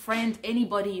 man, friend,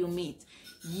 anybody you meet,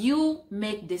 you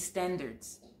make the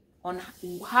standards on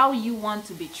how you want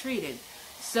to be treated.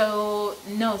 So,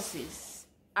 no, sis,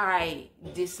 I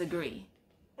disagree.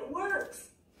 It works.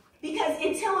 Because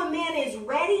until a man is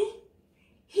ready,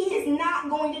 he is not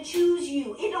going to choose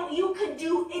you.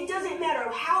 It doesn't matter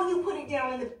how you put it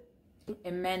down in the...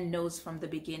 A man knows from the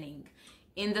beginning.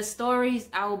 In the stories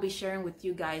I will be sharing with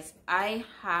you guys, I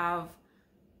have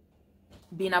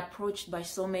been approached by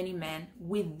so many men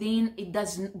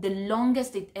the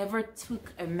longest it ever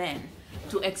took a man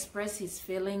to express his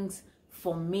feelings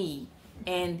for me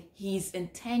and his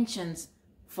intentions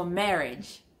for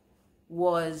marriage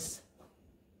was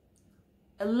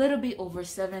a little bit over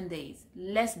 7 days,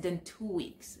 less than 2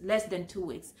 weeks.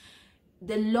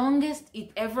 The longest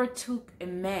it ever took a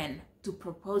man to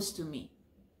propose to me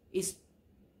is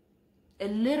a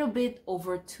little bit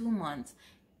over 2 months,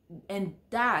 and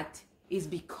that is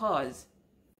because,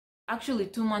 actually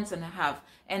 2 months and a half,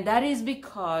 and that is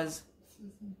because,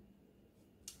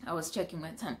 I was checking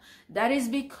my time, that is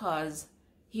because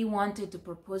he wanted to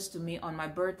propose to me on my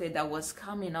birthday that was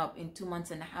coming up in 2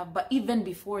 months and a half. But even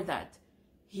before that,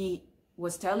 he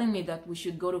was telling me that we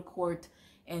should go to court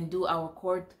and do our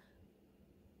court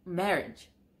marriage.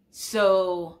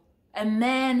 So a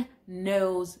man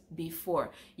knows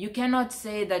before. You cannot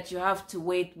say that you have to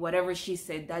wait, whatever she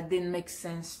said. That didn't make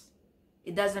sense.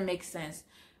 It doesn't make sense.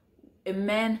 A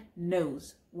man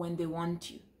knows when they want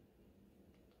you.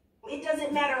 It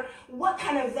doesn't matter what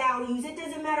kind of values. It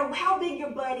doesn't matter how big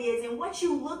your butt is and what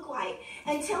you look like.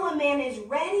 Until a man is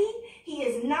ready, he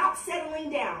is not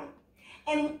settling down.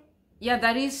 And yeah,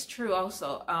 that is true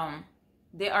also.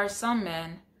 There are some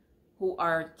men who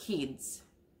are kids.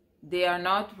 They are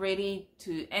not ready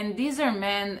to, and these are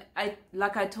men,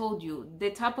 like I told you, the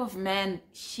type of men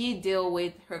she deal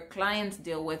with, her clients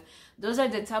deal with, those are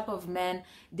the type of men,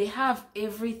 they have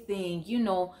everything, you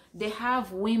know, they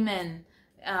have women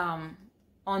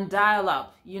on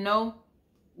dial-up, you know,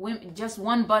 women, just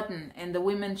one button and the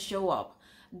women show up.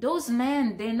 Those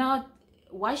men, they're not,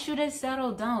 why should they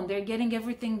settle down? They're getting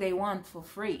everything they want for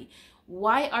free.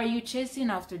 Why are you chasing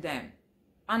after them?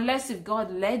 Unless if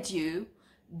God led you.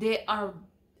 They are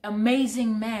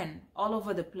amazing men all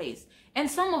over the place. And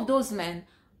some of those men,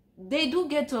 they do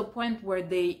get to a point where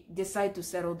they decide to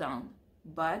settle down.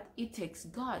 But it takes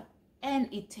God.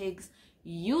 And it takes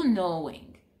you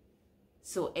knowing.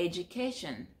 So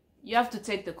education. You have to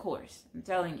take the course. I'm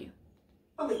telling you.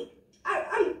 I'm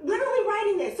literally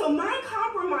writing this. So my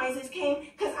compromises came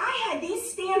because I had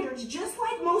these standards just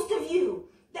like most of you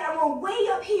that were way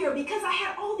up here because I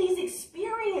had all these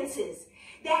experiences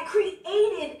that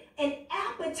created an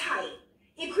appetite.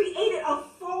 It created a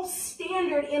false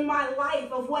standard in my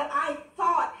life of what I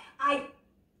thought I...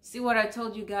 See what I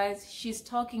told you guys? She's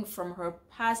talking from her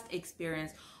past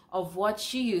experience of what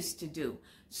she used to do.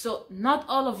 So not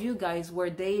all of you guys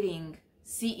were dating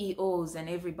CEOs and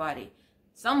everybody.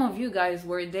 Some of you guys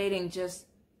were dating just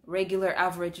regular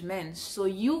average men. So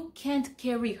you can't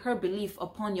carry her belief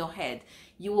upon your head.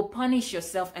 You will punish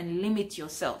yourself and limit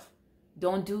yourself.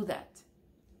 Don't do that.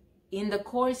 In the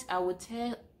course, I will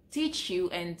teach you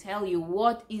and tell you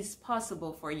what is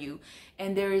possible for you.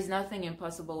 And there is nothing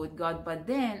impossible with God. But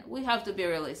then we have to be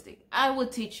realistic. I will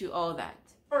teach you all that.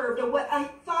 What I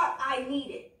thought I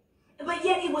needed. But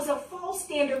yet it was a false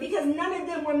standard because none of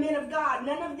them were men of God.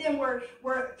 None of them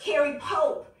were Carrie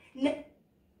Pope.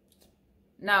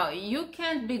 Now, you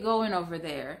can't be going over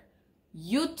there.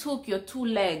 You took your 2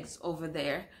 legs over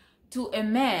there to a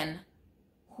man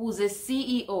who's a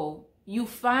CEO. You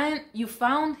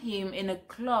found him in a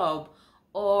club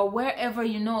or wherever,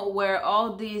 you know, where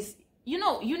all these, you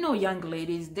know, young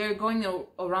ladies, they're going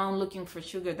around looking for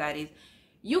sugar daddies.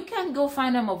 You can't go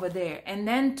find them over there and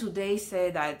then today say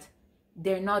that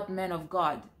they're not men of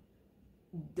God.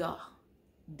 Duh.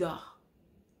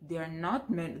 They're not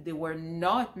men. They were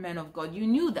not men of God. You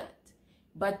knew that,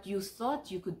 but you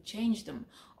thought you could change them,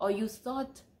 or you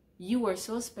thought you were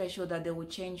so special that they would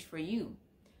change for you.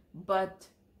 But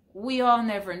we all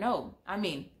never know. I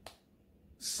mean,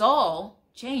 Saul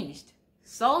changed.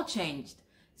 Saul changed.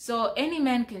 So any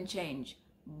man can change,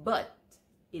 but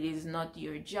it is not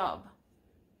your job.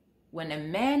 When a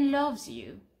man loves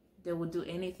you, they will do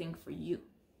anything for you.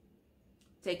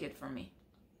 Take it from me.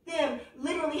 Them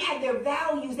literally had their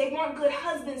values. They weren't good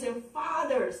husbands and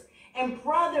fathers and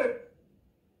brothers.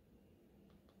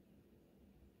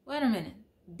 Wait a minute.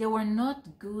 They were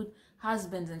not good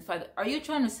husbands and fathers. Are you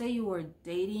trying to say you were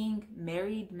dating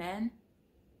married men?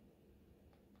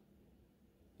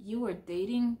 You were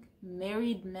dating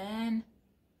married men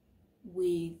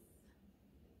with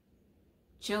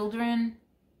children?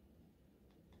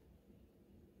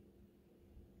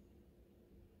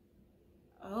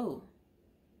 Oh.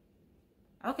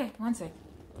 Okay, one sec.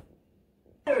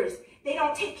 They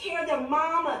don't take care of their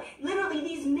mama. Literally,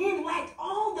 these men lacked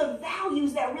all the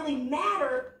values that really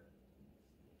matter.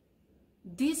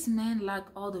 These men lack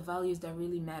all the values that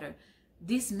really matter.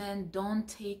 These men don't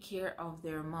take care of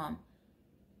their mom.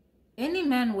 Any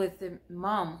man with a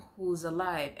mom who's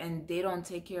alive and they don't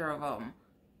take care of them,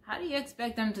 how do you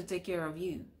expect them to take care of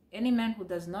you? Any man who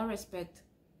does not respect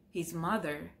his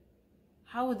mother,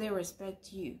 how would they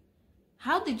respect you?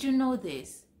 How did you know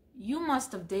this? You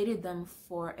must have dated them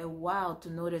for a while to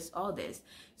notice all this.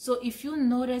 So if you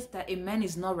notice that a man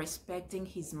is not respecting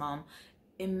his mom,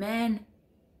 a man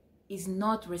is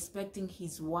not respecting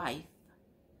his wife,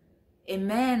 a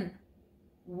man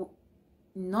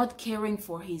not caring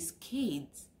for his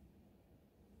kids,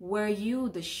 were you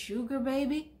the sugar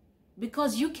baby?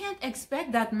 Because you can't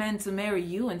expect that man to marry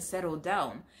you and settle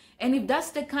down. And if that's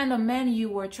the kind of man you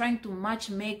were trying to match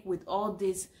make with all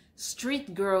these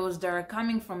street girls that are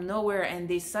coming from nowhere and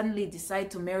they suddenly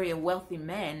decide to marry a wealthy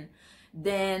man,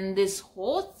 then this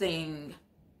whole thing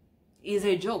is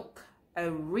a joke,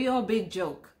 a real big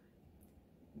joke.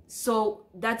 So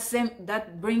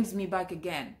that brings me back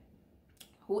again.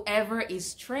 Whoever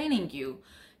is training you,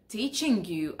 teaching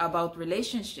you about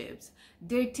relationships,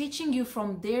 they're teaching you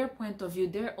from their point of view,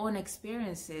 their own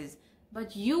experiences.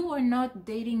 But you were not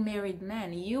dating married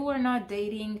men. You were not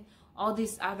dating all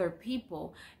these other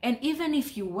people. And even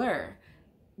if you were,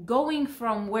 going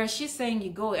from where she's saying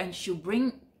you go and she'll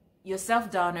bring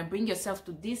yourself down and bring yourself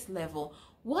to this level,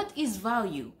 what is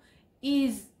value?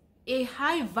 Is a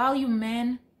high value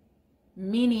man,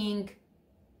 meaning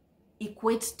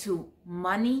equates to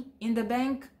money in the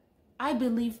bank? I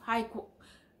believe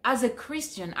as a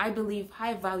Christian, I believe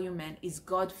high value man is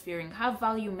God-fearing. High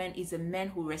value man is a man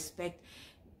who respects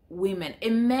women, a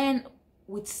man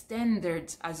with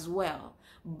standards as well.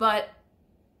 But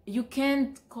you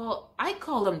can't I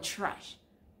call them trash.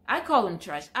 I call them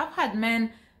trash. I've had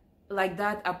men like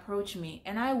that approach me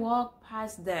and I walk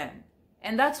past them.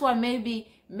 And that's why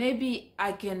maybe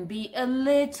I can be a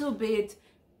little bit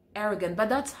arrogant, but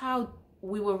that's how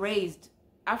we were raised.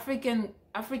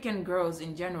 African girls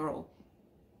in general,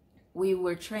 we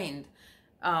were trained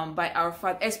by our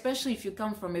father, especially if you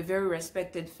come from a very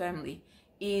respected family,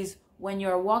 is when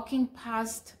you're walking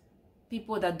past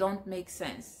people that don't make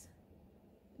sense,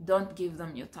 don't give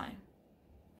them your time.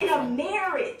 In a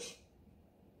marriage,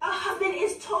 a husband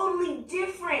is totally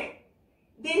different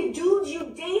than dudes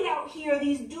you date out here,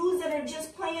 these dudes that are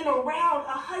just playing around. A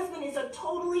husband is a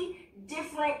totally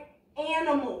different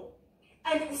animal.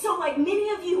 And so like many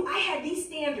of you, I had these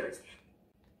standards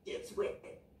with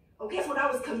it. Okay, that's what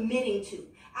I was committing to.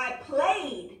 I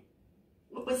played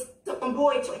with some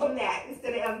boy toys on that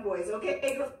instead of F boys,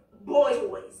 okay? Boy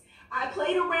toys. I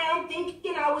played around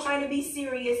thinking I was trying to be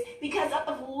serious because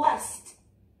of lust.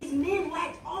 These men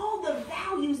lacked all the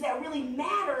values that really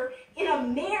matter in a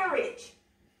marriage.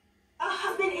 A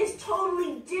husband is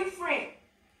totally different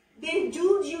than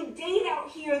dudes you date out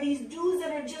here, these dudes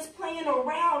that are just playing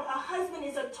around. A husband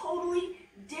is a totally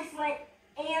different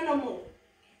animal.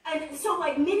 And so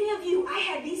like many of you, I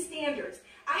had these standards.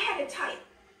 I had a type.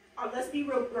 Let's be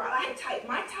real, girl. I had a type.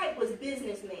 My type was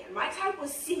businessman. My type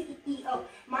was CEO.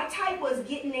 My type was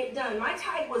getting it done. My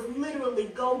type was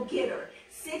literally go-getter.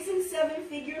 6- and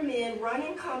 7-figure men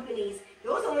running companies.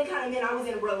 Those are the only kind of men I was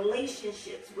in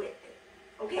relationships with.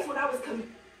 Okay, that's what I was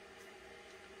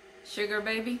Sugar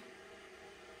baby?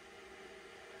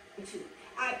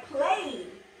 I played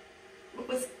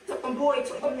with some boy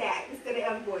toys on that instead of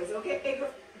F boys, okay?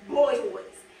 Boy toys.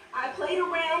 I played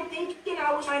around thinking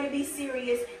I was trying to be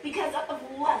serious because of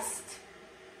lust.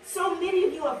 So many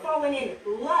of you have fallen in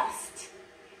lust.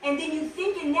 And then you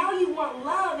think and now you want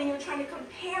love and you're trying to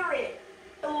compare it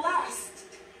to lust.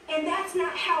 And that's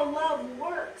not how love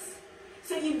works.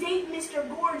 So you date Mr.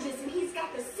 Gorgeous and he's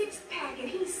got the six-pack and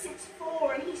he's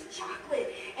 6'4" and he's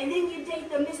chocolate. And then you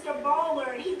date the Mr.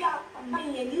 Baller and he got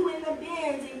money and you in the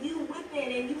Benz and you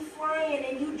whipping and you flying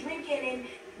and you drinking and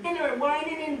dinner,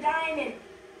 whining and dining.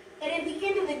 And at the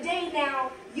end of the day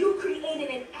now, you created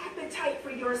an appetite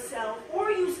for yourself, or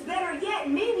you, better yet,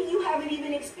 maybe you haven't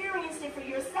even experienced it for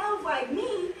yourself like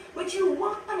me, but you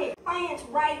want it. Clients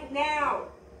right now,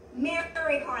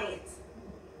 married clients,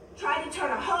 try to turn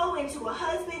a hoe into a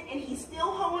husband, and he's still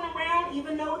hoeing around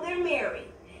even though they're married.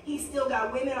 He's still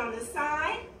got women on the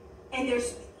side, and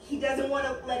he doesn't want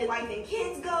to let his wife and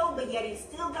kids go, but yet he's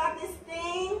still got this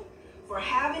thing for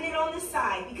having it on the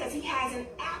side because he has an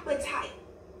appetite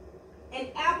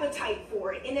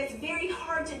for it. And it's very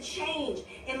hard to change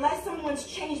unless someone's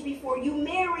changed before you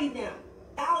marry them.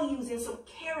 Values and some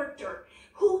character.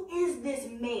 Who is this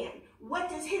man? What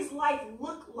does his life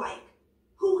look like?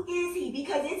 Who is he?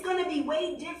 Because it's going to be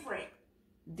way different.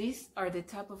 These are the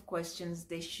type of questions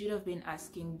they should have been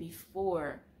asking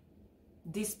before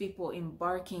these people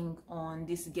embarking on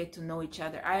this get to know each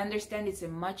other. I understand it's a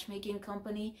matchmaking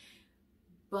company,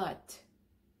 but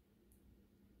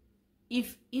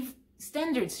if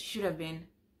standards should have been,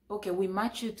 okay, we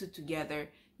match you two together.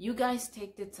 You guys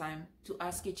take the time to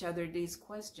ask each other these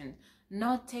questions.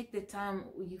 Not take the time,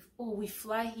 we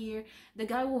fly here. The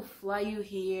guy will fly you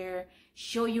here,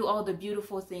 show you all the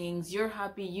beautiful things. You're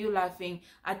happy, you laughing.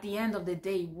 At the end of the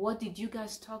day, what did you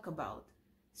guys talk about?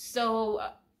 So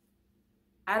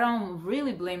I don't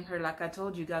really blame her. Like I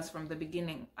told you guys from the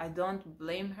beginning, I don't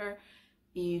blame her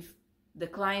if the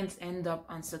clients end up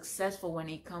unsuccessful when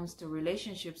it comes to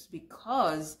relationships,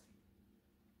 because,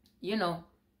 you know,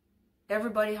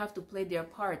 everybody have to play their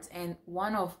parts. And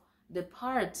one of the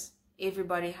parts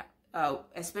everybody,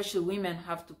 especially women,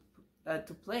 have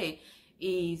to play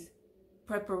is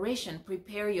preparation.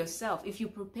 Prepare yourself. If you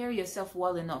prepare yourself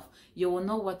well enough, you will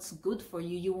know what's good for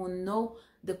you. You will know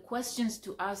the questions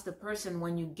to ask the person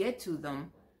when you get to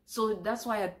them, So that's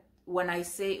why when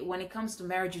it comes to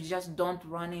marriage, you just don't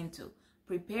run into.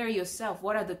 Prepare yourself.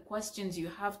 What are the questions you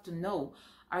have to know?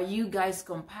 Are you guys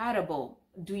compatible?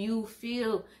 Do you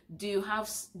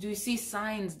see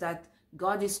signs that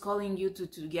God is calling you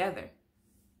together?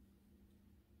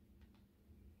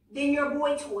 Then your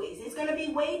boy toys. It's going to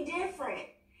be way different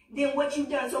than what you've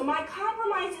done. So my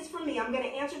compromises for me, I'm going to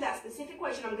answer that specific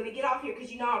question. I'm going to get off here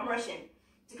because you know I'm rushing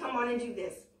to come on and do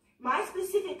this. My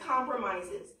specific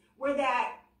compromises were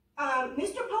that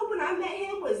Mr. Pope, when I met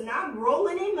him, was not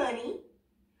rolling in money.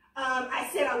 I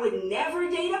said I would never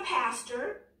date a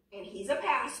pastor, and he's a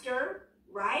pastor,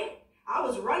 right? I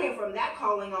was running from that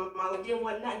calling on my life. Didn't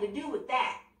want nothing to do with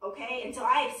that, okay? Until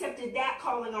I accepted that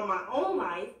calling on my own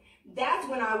life, that's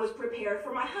when I was prepared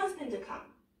for my husband to come.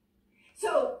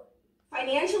 So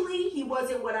financially, he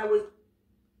wasn't what I was.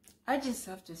 I just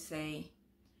have to say,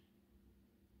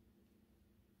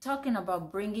 talking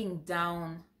about bringing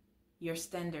down your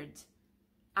standards,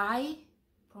 I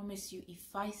promise you,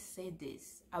 if I say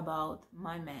this about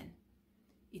my man,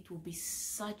 it will be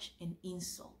such an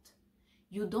insult.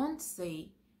 You don't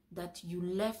say that you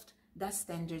left that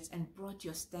standards and brought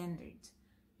your standards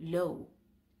low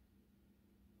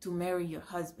to marry your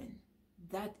husband.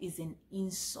 That is an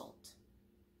insult.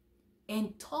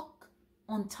 And talk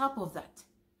on top of that,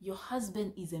 your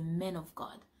husband is a man of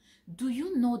God. Do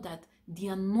you know that the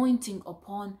anointing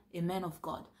upon a man of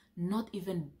God, not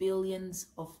even billions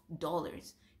of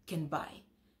dollars can buy?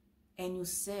 And you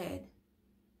said,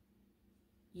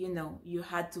 you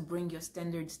had to bring your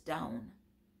standards down.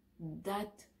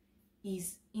 That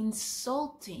is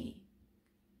insulting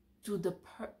to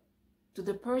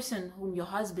the person whom your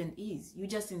husband is. You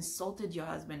just insulted your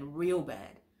husband real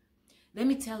bad. Let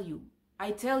me tell you,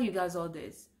 I tell you guys all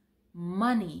this.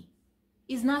 Money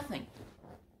is nothing.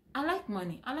 I like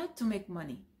money. I like to make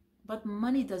money. But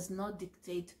money does not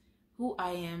dictate who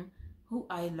I am, who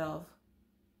I love.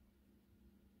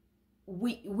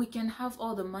 We can have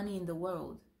all the money in the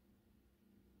world.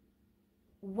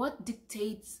 What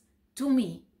dictates to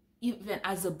me, even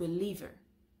as a believer,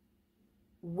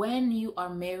 when you are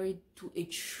married to a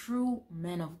true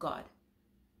man of God,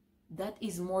 that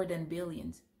is more than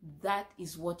billions. That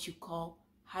is what you call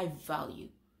high value,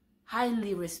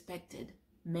 highly respected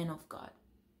man of God.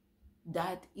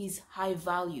 That is high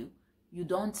value. You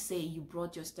don't say you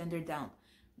brought your standard down.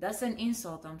 That's an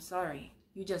insult. I'm sorry.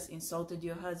 You just insulted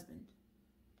your husband.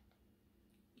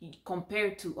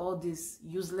 Compared to all these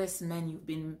useless men you've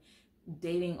been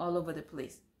dating all over the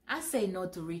place. I say no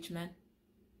to rich men.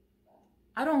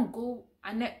 I don't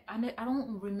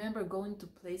remember going to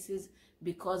places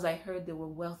because I heard there were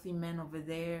wealthy men over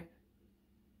there.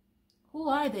 Who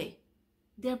are they?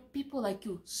 They're people like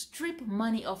you. Strip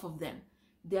money off of them.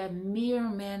 They're mere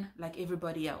men like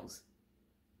everybody else.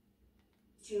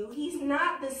 He's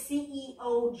not the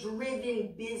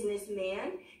CEO-driven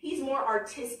businessman. He's more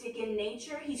artistic in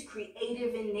nature. He's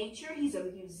creative in nature. He's a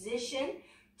musician.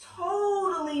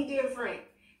 Totally different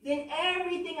than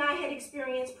everything I had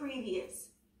experienced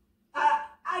previous.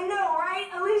 I know, right?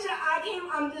 Alicia,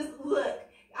 look,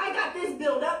 I got this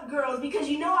build up, girls, because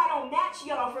I don't match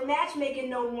y'all for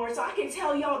matchmaking no more, so I can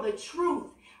tell y'all the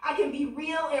truth. I can be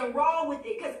real and raw with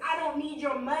it because I don't need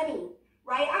your money,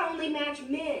 right? I only match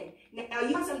men. Now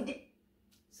you want some.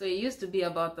 So it used to be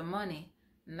about the money.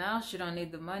 Now she don't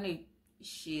need the money.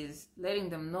 She's letting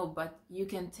them know, but you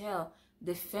can tell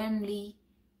the family.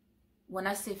 When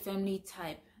I say family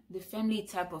type, the family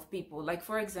type of people. Like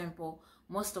for example,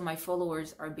 most of my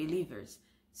followers are believers.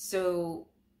 So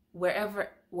whatever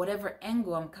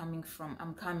angle I'm coming from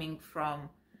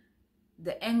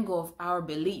the angle of our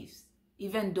beliefs.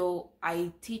 Even though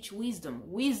I teach wisdom.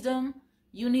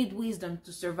 You need wisdom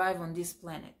to survive on this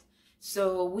planet.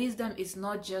 So wisdom is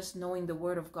not just knowing the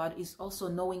word of God, it's also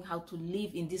knowing how to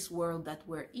live in this world that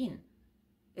we're in.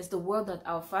 It's the world that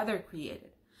our Father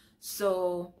created.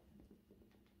 So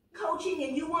coaching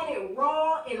and you want it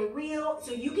raw and real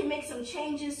so you can make some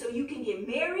changes so you can get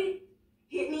married,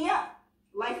 hit me up.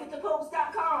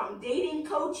 LifeWithThePopes.com, dating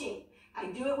coaching. I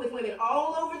do it with women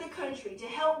all over the country to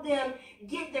help them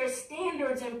get their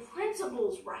standards and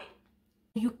principles right.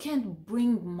 You can't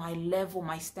bring my level,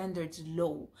 my standards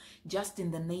low just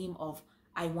in the name of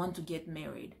I want to get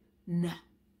married. Nah.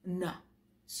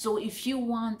 So if you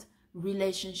want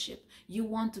relationship, you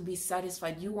want to be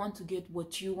satisfied, you want to get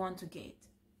what you want to get,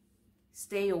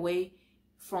 stay away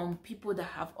from people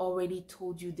that have already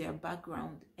told you their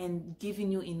background and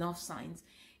given you enough signs,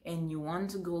 and you want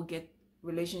to go get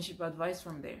relationship advice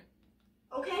from there.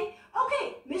 Okay,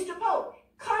 Mr. Pope,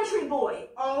 country boy.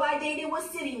 All I dated was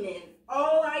city men.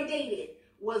 All I dated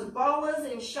was was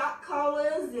ballers and shot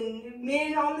callers and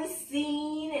men on the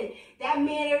scene, and that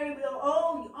man, everybody,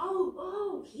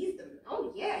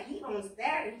 yeah, he owns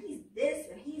that, and he's this,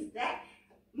 and he's that.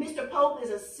 Mr. Pope is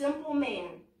a simple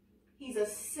man. He's a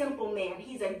simple man.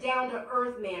 He's a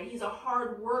down-to-earth man. He's a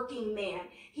hard-working man.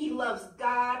 He loves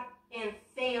God and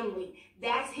family.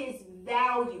 That's his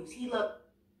values.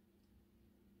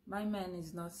 My man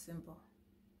is not simple.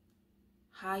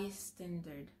 High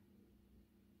standard.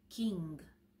 King.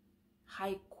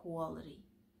 High quality.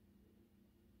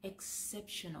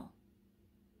 Exceptional.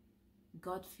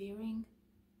 God-fearing.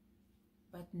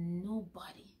 But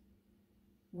nobody.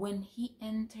 When he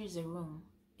enters a room,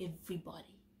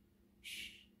 everybody. Shh.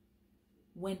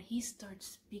 When he starts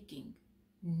speaking,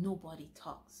 nobody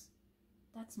talks.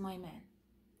 That's my man.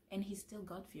 And he's still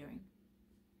God-fearing.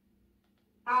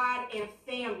 God and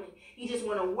family. He just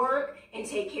want to work and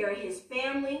take care of his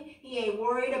family. He ain't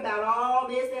worried about all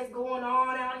this that's going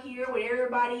on out here with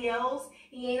everybody else.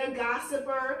 He ain't a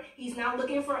gossiper. He's not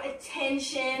looking for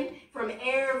attention from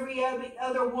every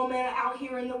other woman out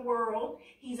here in the world.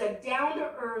 He's a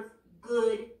down-to-earth,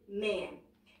 good man.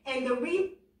 And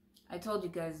I told you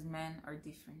guys, men are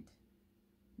different.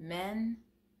 Men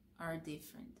are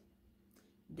different.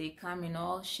 They come in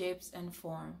all shapes and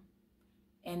form.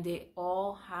 And they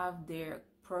all have their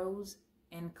pros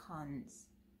and cons.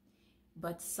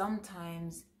 But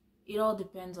sometimes it all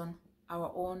depends on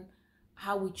our own,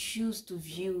 how we choose to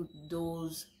view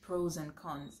those pros and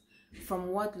cons. From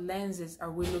what lenses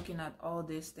are we looking at all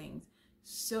these things?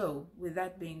 So, with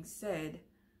that being said,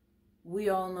 we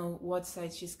all know what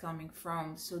side she's coming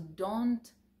from. So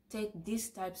don't take these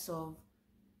types of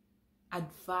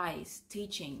advice,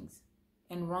 teachings,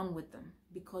 and run with them,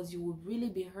 because you will really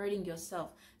be hurting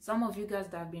yourself. Some of you guys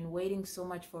that have been waiting so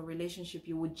much for a relationship,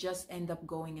 you would just end up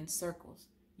going in circles.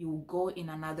 You will go in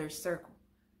another circle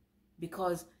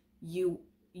because you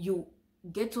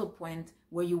get to a point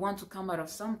where you want to come out of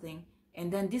something,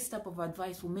 and then this type of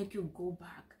advice will make you go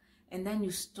back, and then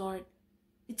you start,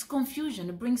 it's confusion.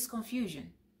 It brings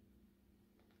confusion.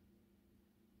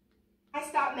 I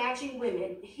stopped matching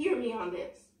women. Hear me on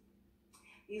this.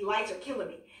 These lights are killing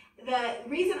me. The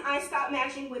reason I stopped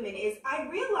matching women is I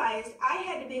realized I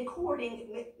had been courting,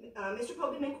 Mr.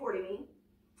 Pope had been courting me,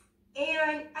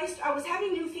 and I was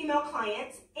having new female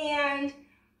clients, and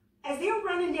as they were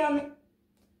running down...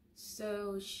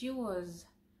 So she was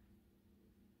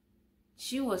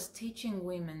teaching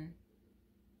women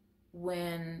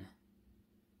when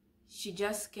she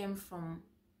just came from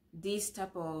this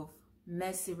type of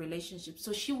messy relationship.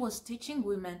 So she was teaching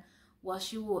women while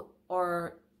she was,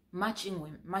 or matching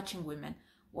women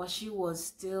while she was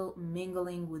still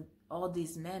mingling with all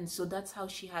these men. So that's how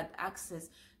she had access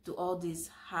to all these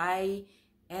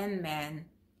high-end men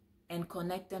and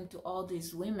connect them to all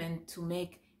these women to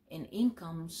make an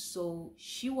income. So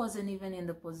she wasn't even in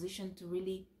the position to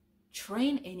really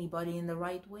train anybody in the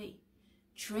right way,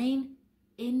 train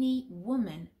any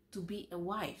woman to be a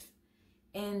wife.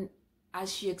 And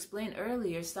as she explained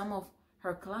earlier, some of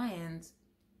her clients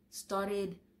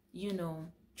started,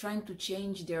 trying to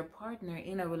change their partner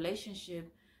in a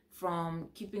relationship, from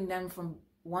keeping them from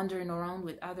wandering around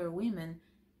with other women.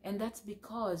 And that's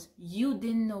because you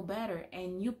didn't know better,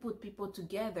 and you put people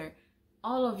together.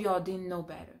 All of y'all didn't know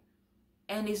better.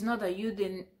 And it's not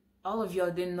that all of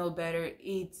y'all didn't know better.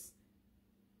 It's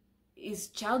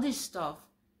childish stuff,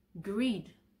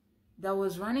 greed that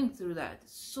was running through that.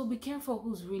 So be careful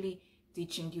who's really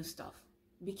teaching you stuff.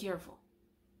 Be careful.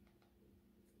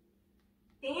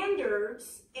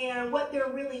 Standards and what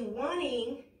they're really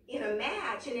wanting in a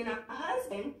match and in a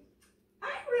husband,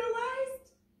 I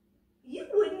realized you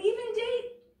wouldn't even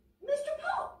date Mr.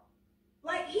 Pope.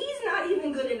 Like, he's not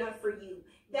even good enough for you.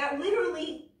 That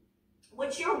literally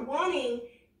what you're wanting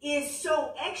is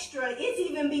so extra. It's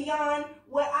even beyond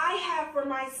what I have for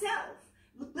myself.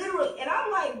 Literally. And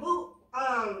I'm like, boo,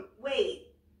 wait,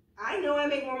 I know I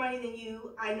make more money than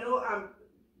you. I know I'm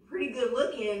pretty good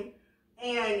looking.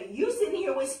 And you sitting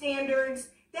here with standards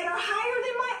that are higher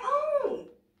than my own.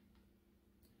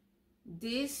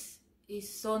 This is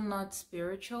so not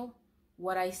spiritual.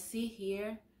 What I see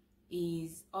here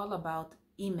is all about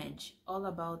image, all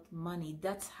about money.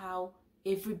 That's how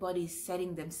everybody is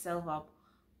setting themselves up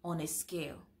on a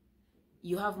scale.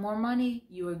 You have more money,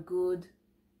 you are good.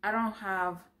 I don't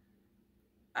have,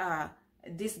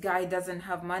 this guy doesn't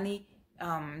have money,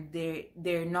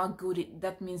 they're not good.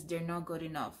 That means they're not good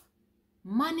enough.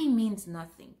 Money means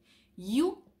nothing.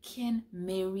 You can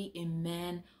marry a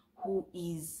man who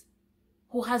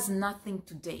has nothing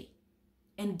today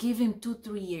and give him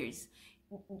 2-3 years.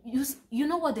 You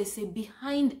know what they say,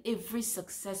 behind every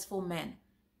successful man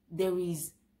there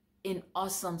is an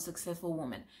awesome, successful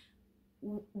woman.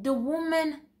 The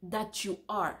woman that you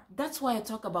are, that's why I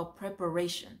talk about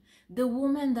preparation. The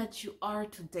woman that you are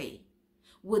today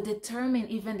will determine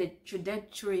even the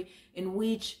trajectory in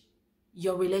which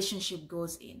your relationship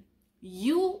goes in.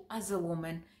 You as a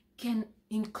woman can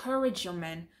encourage your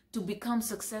man to become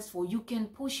successful. You can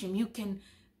push him. You can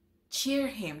cheer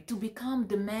him to become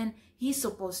the man he's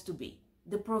supposed to be,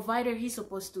 the provider he's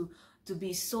supposed to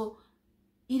be. So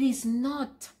it is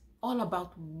not all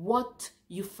about what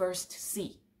you first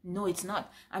see. No, it's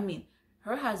not. I mean,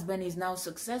 her husband is now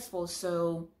successful,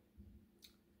 so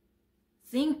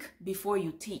think before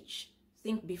you teach.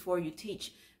 Think before you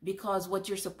teach, because what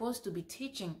you're supposed to be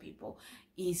teaching people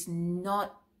is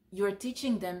not, you're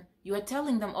teaching them, you are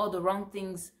telling them all the wrong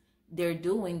things they're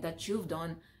doing that you've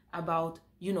done about,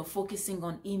 you know, focusing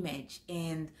on image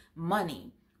and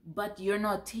money, but you're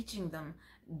not teaching them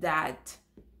that,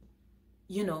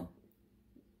 you know,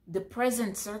 the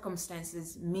present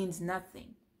circumstances means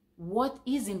nothing. What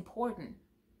is important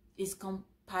is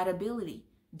compatibility.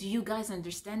 Do you guys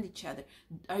understand each other?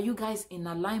 Are you guys in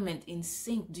alignment, in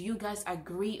sync? Do you guys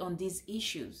agree on these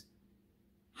issues?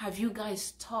 Have you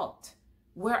guys talked?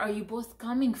 Where are you both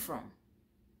coming from?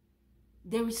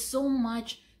 There is so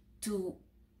much to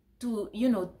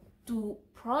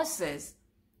process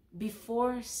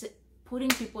before putting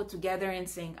people together and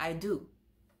saying, I do.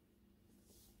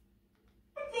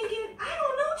 I'm thinking, I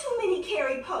don't know too many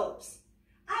Carrie Popes.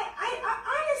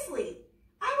 I honestly,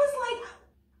 I was like,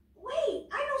 wait,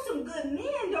 I know some good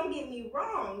men, don't get me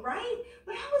wrong, right?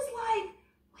 But I was like,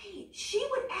 wait, she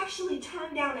would actually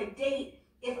turn down a date.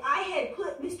 If I had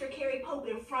put Mr. Carrie Pope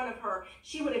in front of her,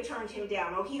 she would have turned him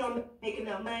down. Oh, he don't make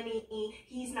enough money.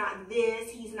 He's not this.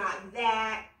 He's not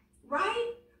that.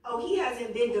 Right? Oh, he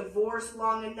hasn't been divorced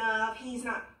long enough. He's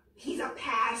a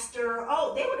pastor.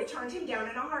 Oh, they would have turned him down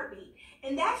in a heartbeat.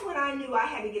 And that's when I knew I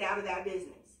had to get out of that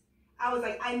business. I was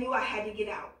like, I knew I had to get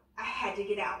out. I had to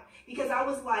get out. Because I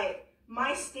was like,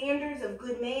 my standards of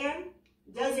good man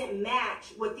doesn't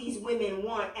match what these women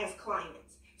want as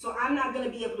clients. So I'm not going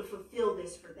to be able to fulfill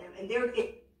this for them. And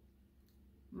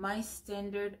my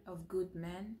standard of good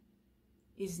man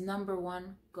is number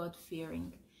one,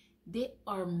 God-fearing. There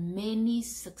are many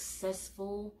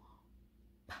successful,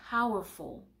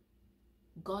 powerful,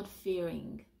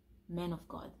 God-fearing men of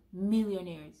God,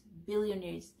 millionaires,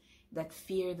 billionaires that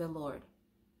fear the Lord.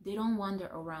 They don't wander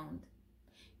around.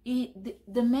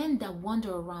 The men that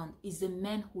wander around is the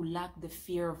men who lack the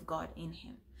fear of God in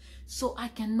him. So I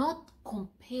cannot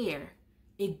compare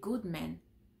a good man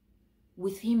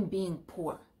with him being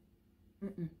poor.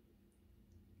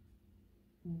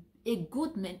 A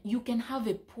good man, you can have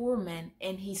a poor man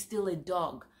and he's still a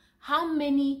dog. How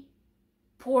many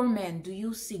poor men do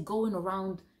you see going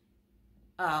around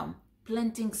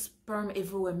planting sperm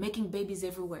everywhere, making babies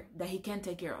everywhere that he can't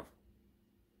take care of?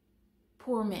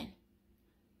 Poor men.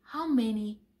 How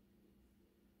many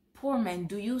poor men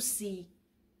do you see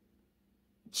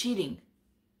cheating?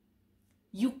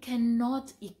 You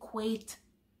cannot equate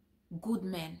good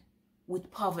men with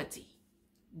poverty.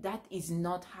 That is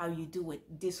not how you do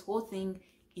it. This whole thing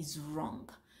is wrong.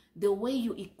 The way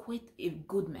you equate a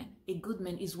good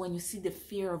man is when you see the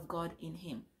fear of God in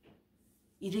him.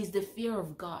 It is the fear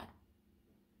of God.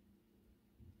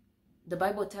 The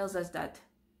Bible tells us that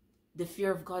the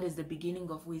fear of God is the beginning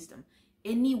of wisdom.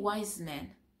 Any wise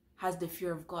man has the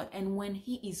fear of God. And when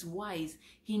he is wise,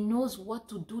 he knows what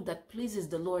to do that pleases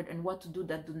the Lord and what to do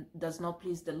that does not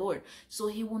please the Lord. So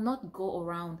he will not go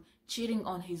around cheating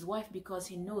on his wife because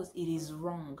he knows it is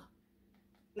wrong.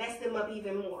 Mess them up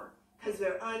even more because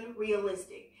they're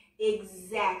unrealistic.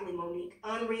 Exactly, Monique.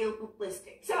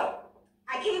 Unrealistic. So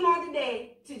I came on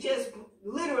today to just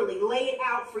literally lay it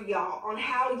out for y'all on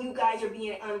how you guys are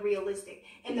being unrealistic.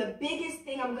 And the biggest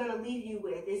thing I'm going to leave you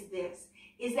with is this,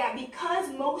 is that because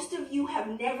most of you have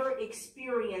never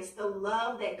experienced the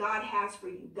love that God has for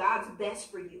you, God's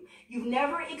best for you. You've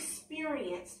never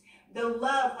experienced the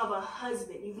love of a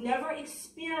husband. You've never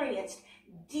experienced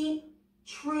deep,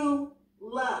 true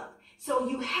love. So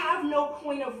you have no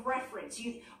point of reference.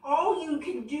 All you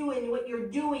can do in what you're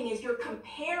doing is you're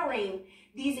comparing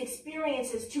these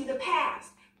experiences to the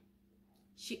past.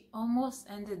 She almost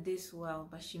ended this well,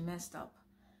 but she messed up.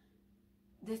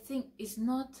 The thing is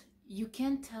not, you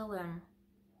can't tell them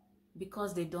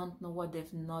because they don't know what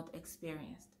they've not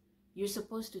experienced. You're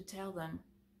supposed to tell them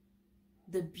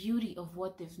the beauty of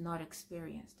what they've not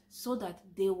experienced so that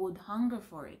they would hunger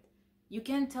for it. You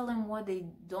can't tell them what they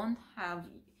don't have.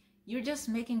 You're just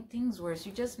making things worse.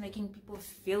 You're just making people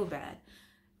feel bad.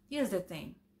 Here's the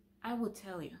thing. I will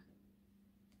tell you.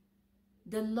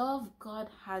 The love God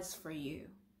has for you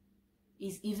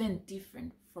is even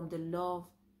different from the love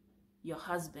your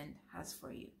husband has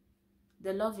for you.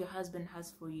 The love your husband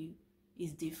has for you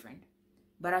is different.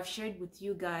 But I've shared with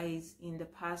you guys in the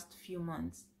past few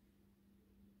months,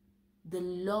 the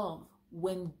love,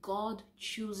 when God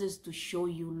chooses to show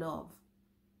you love,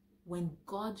 when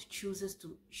God chooses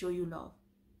to show you love,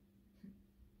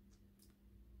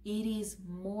 it is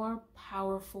more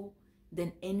powerful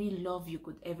than any love you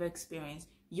could ever experience.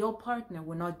 Your partner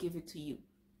will not give it to you.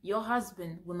 Your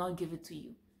husband will not give it to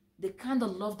you. The kind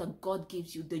of love that God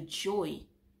gives you, the joy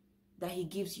that he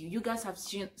gives you. You guys have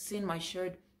seen my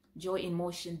shirt, Joy in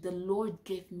Motion. The Lord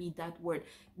gave me that word.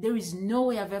 There is no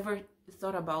way I've ever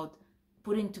thought about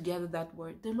putting together that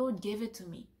word. The Lord gave it to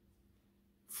me.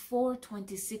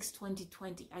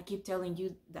 4/26/2020. I keep telling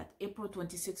you that April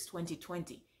 26,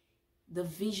 2020, the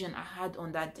vision I had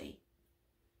on that day.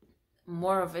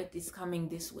 More of it is coming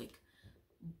this week.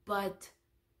 But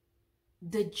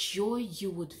the joy you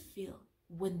would feel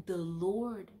when the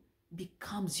Lord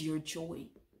becomes your joy.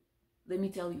 Let me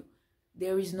tell you,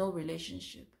 there is no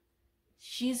relationship.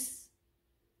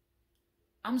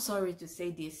 I'm sorry to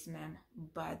say this, ma'am,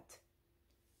 but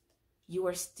you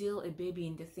are still a baby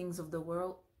in the things of the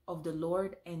world, of the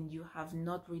Lord, and you have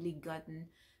not really gotten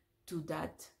to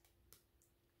that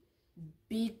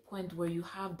big point where you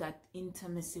have that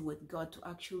intimacy with God to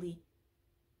actually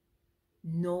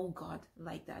know God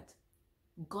like that.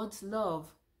 God's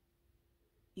love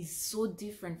is so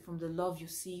different from the love you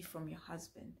see from your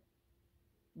husband.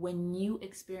 When you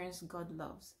experience God's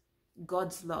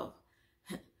love,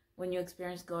 when you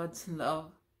experience God's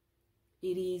love,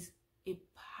 it is a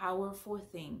powerful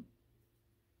thing.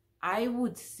 I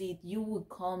would sit, you would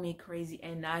call me crazy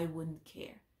and I wouldn't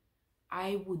care.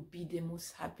 I would be the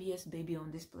most happiest baby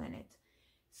on this planet,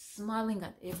 smiling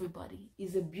at everybody.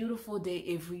 It's a beautiful day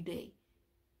every day.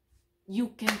 You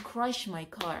can crash my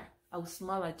car, I'll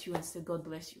smile at you and say God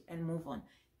bless you and move on.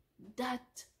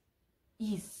 That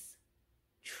is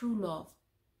true love.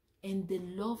 And the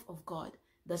love of God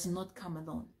does not come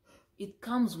alone. It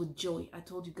comes with joy. I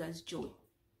told you guys, joy.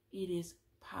 It is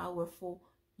powerful.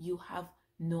 You have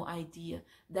no idea.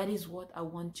 That is what I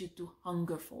want you to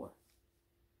hunger for.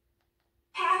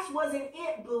 Past wasn't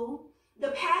it, boo.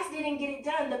 The past didn't get it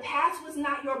done. The past was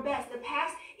not your best. The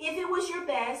past, if it was your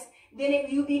best, then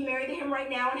you'd be married to him right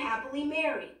now and happily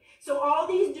married. So all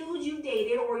these dudes you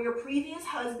dated or your previous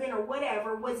husband or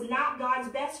whatever was not God's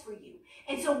best for you.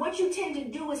 And so what you tend to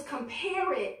do is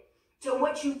compare it to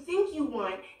what you think you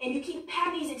want, and you keep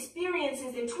having these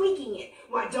experiences and tweaking it.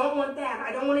 Well, I don't want that.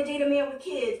 I don't want to date a man with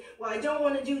kids. Well, I don't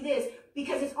want to do this,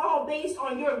 because it's all based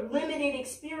on your limited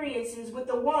experiences with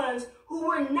the ones who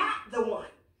were not the one.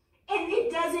 And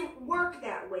it doesn't work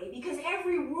that way, because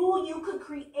every rule you could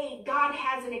create, God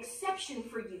has an exception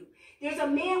for you. There's a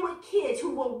man with kids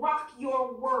who will rock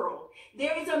your world.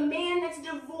 There is a man that's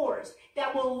divorced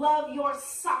that will love your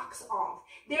socks off.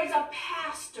 There's a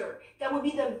pastor that would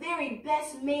be the very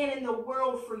best man in the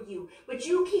world for you. But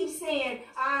you keep saying,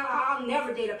 I'll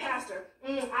never date a pastor.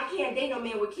 I can't date no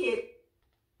man with kids.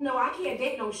 No, I can't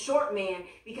date no short man,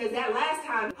 because that last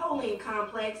time, Napoleon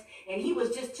complex, and he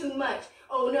was just too much.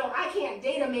 Oh no, I can't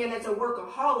date a man that's a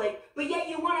workaholic, but yet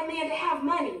you want a man to have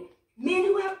money. Men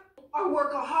who are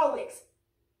workaholics.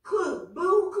 Clue,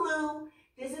 boo clue.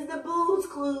 This is the boo's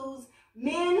clues.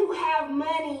 Men who have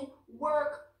money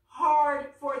work hard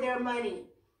for their money.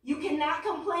 You cannot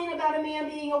complain about a man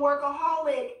being a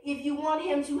workaholic if you want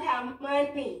him to have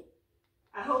money.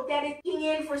 I hope that is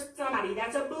in for somebody.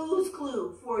 That's a boo's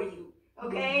clue for you.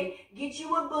 Okay? Get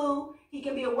you a boo. He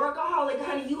can be a workaholic.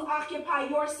 Honey, you occupy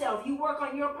yourself. You work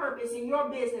on your purpose in your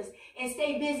business and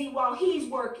stay busy while he's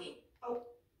working. Oh.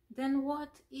 Then what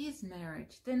is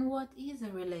marriage? Then what is a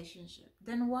relationship?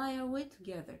 Then why are we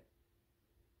together?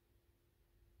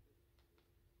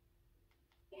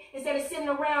 Instead of sitting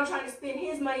around trying to spend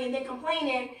his money and then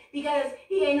complaining because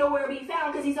he ain't nowhere to be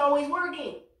found because he's always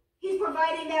working. He's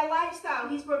providing that lifestyle.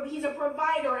 He's a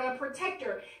provider and a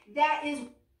protector. That is...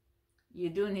 You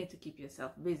do need to keep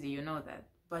yourself busy, you know that.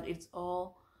 But it's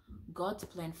all God's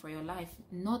plan for your life.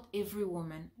 Not every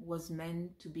woman was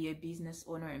meant to be a business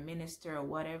owner, a minister, or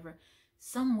whatever.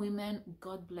 Some women,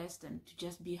 God bless them, to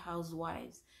just be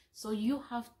housewives. So you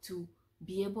have to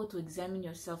be able to examine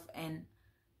yourself and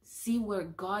see where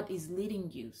God is leading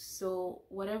you. So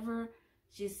whatever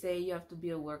she say, you have to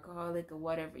be a workaholic or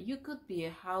whatever. You could be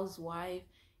a housewife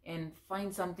and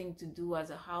find something to do as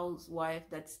a housewife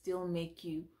that still make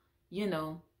you, you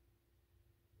know,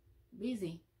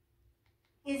 busy.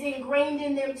 Is ingrained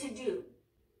in them to do.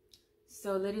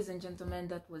 So ladies and gentlemen,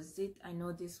 that was it. I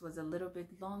know this was a little bit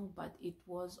long, but it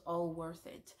was all worth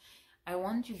it. I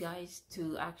want you guys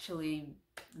to actually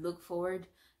look forward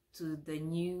to the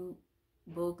new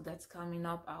book that's coming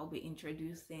up. I'll be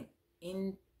introducing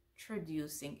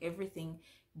everything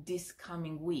this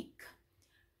coming week.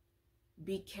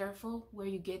 Be careful where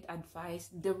you get advice.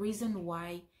 The reason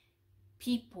why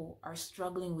people are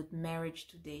struggling with marriage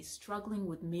today, struggling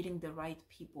with meeting the right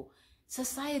people,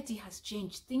 society has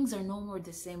changed. Things are no more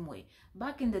the same way.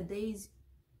 Back in the days,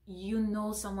 you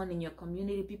know someone in your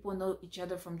community, people know each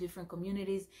other from different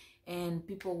communities, and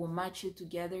people will match you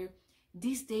together.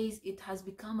 These days, it has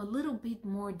become a little bit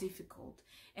more difficult,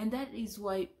 and that is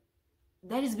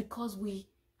because we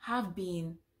have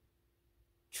been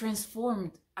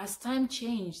transformed. As time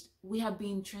changed, we have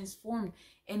been transformed,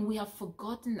 and we have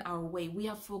forgotten our way. We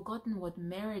have forgotten what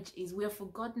marriage is. We have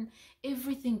forgotten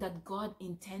everything that God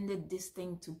intended this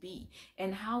thing to be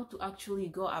and how to actually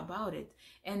go about it.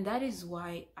 And that is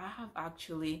why I have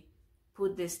actually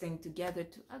put this thing together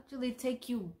to actually take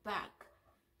you back.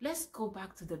 Let's go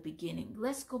back to the beginning.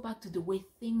 Let's go back to the way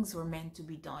things were meant to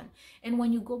be done. And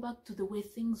when you go back to the way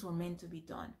things were meant to be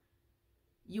done,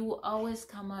 you will always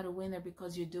come out a winner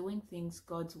because you're doing things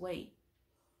God's way.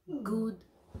 Good,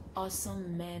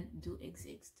 awesome men do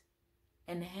exist.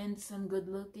 And handsome,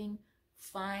 good-looking,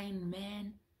 fine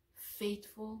men,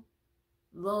 faithful,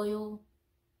 loyal,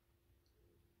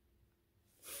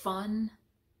 fun,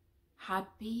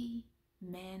 happy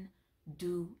men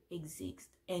do exist.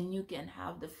 And you can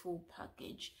have the full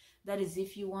package. That is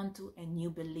if you want to and you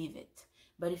believe it.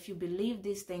 But if you believe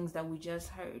these things that we just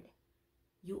heard,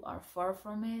 you are far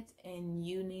from it, and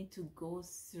you need to go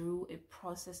through a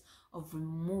process of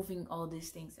removing all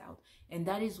these things out. And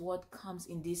that is what comes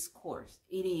in this course.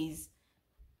 It is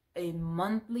a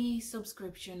monthly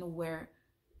subscription where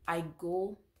I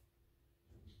go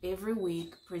every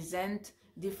week, present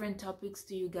different topics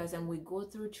to you guys, and we go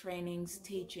through trainings,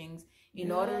 teachings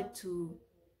in order to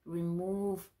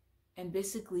remove and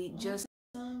basically just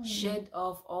shed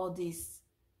off all these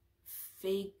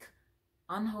fake,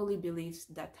 unholy beliefs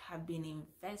that have been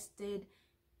invested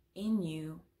in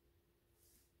you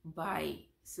by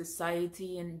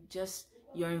society and just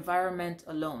your environment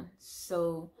alone.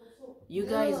 So you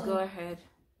guys go ahead.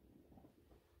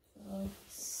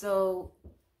 So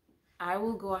I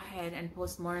will go ahead and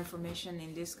post more information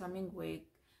in this coming week.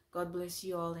 God bless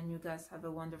you all, and you guys have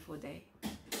a wonderful day.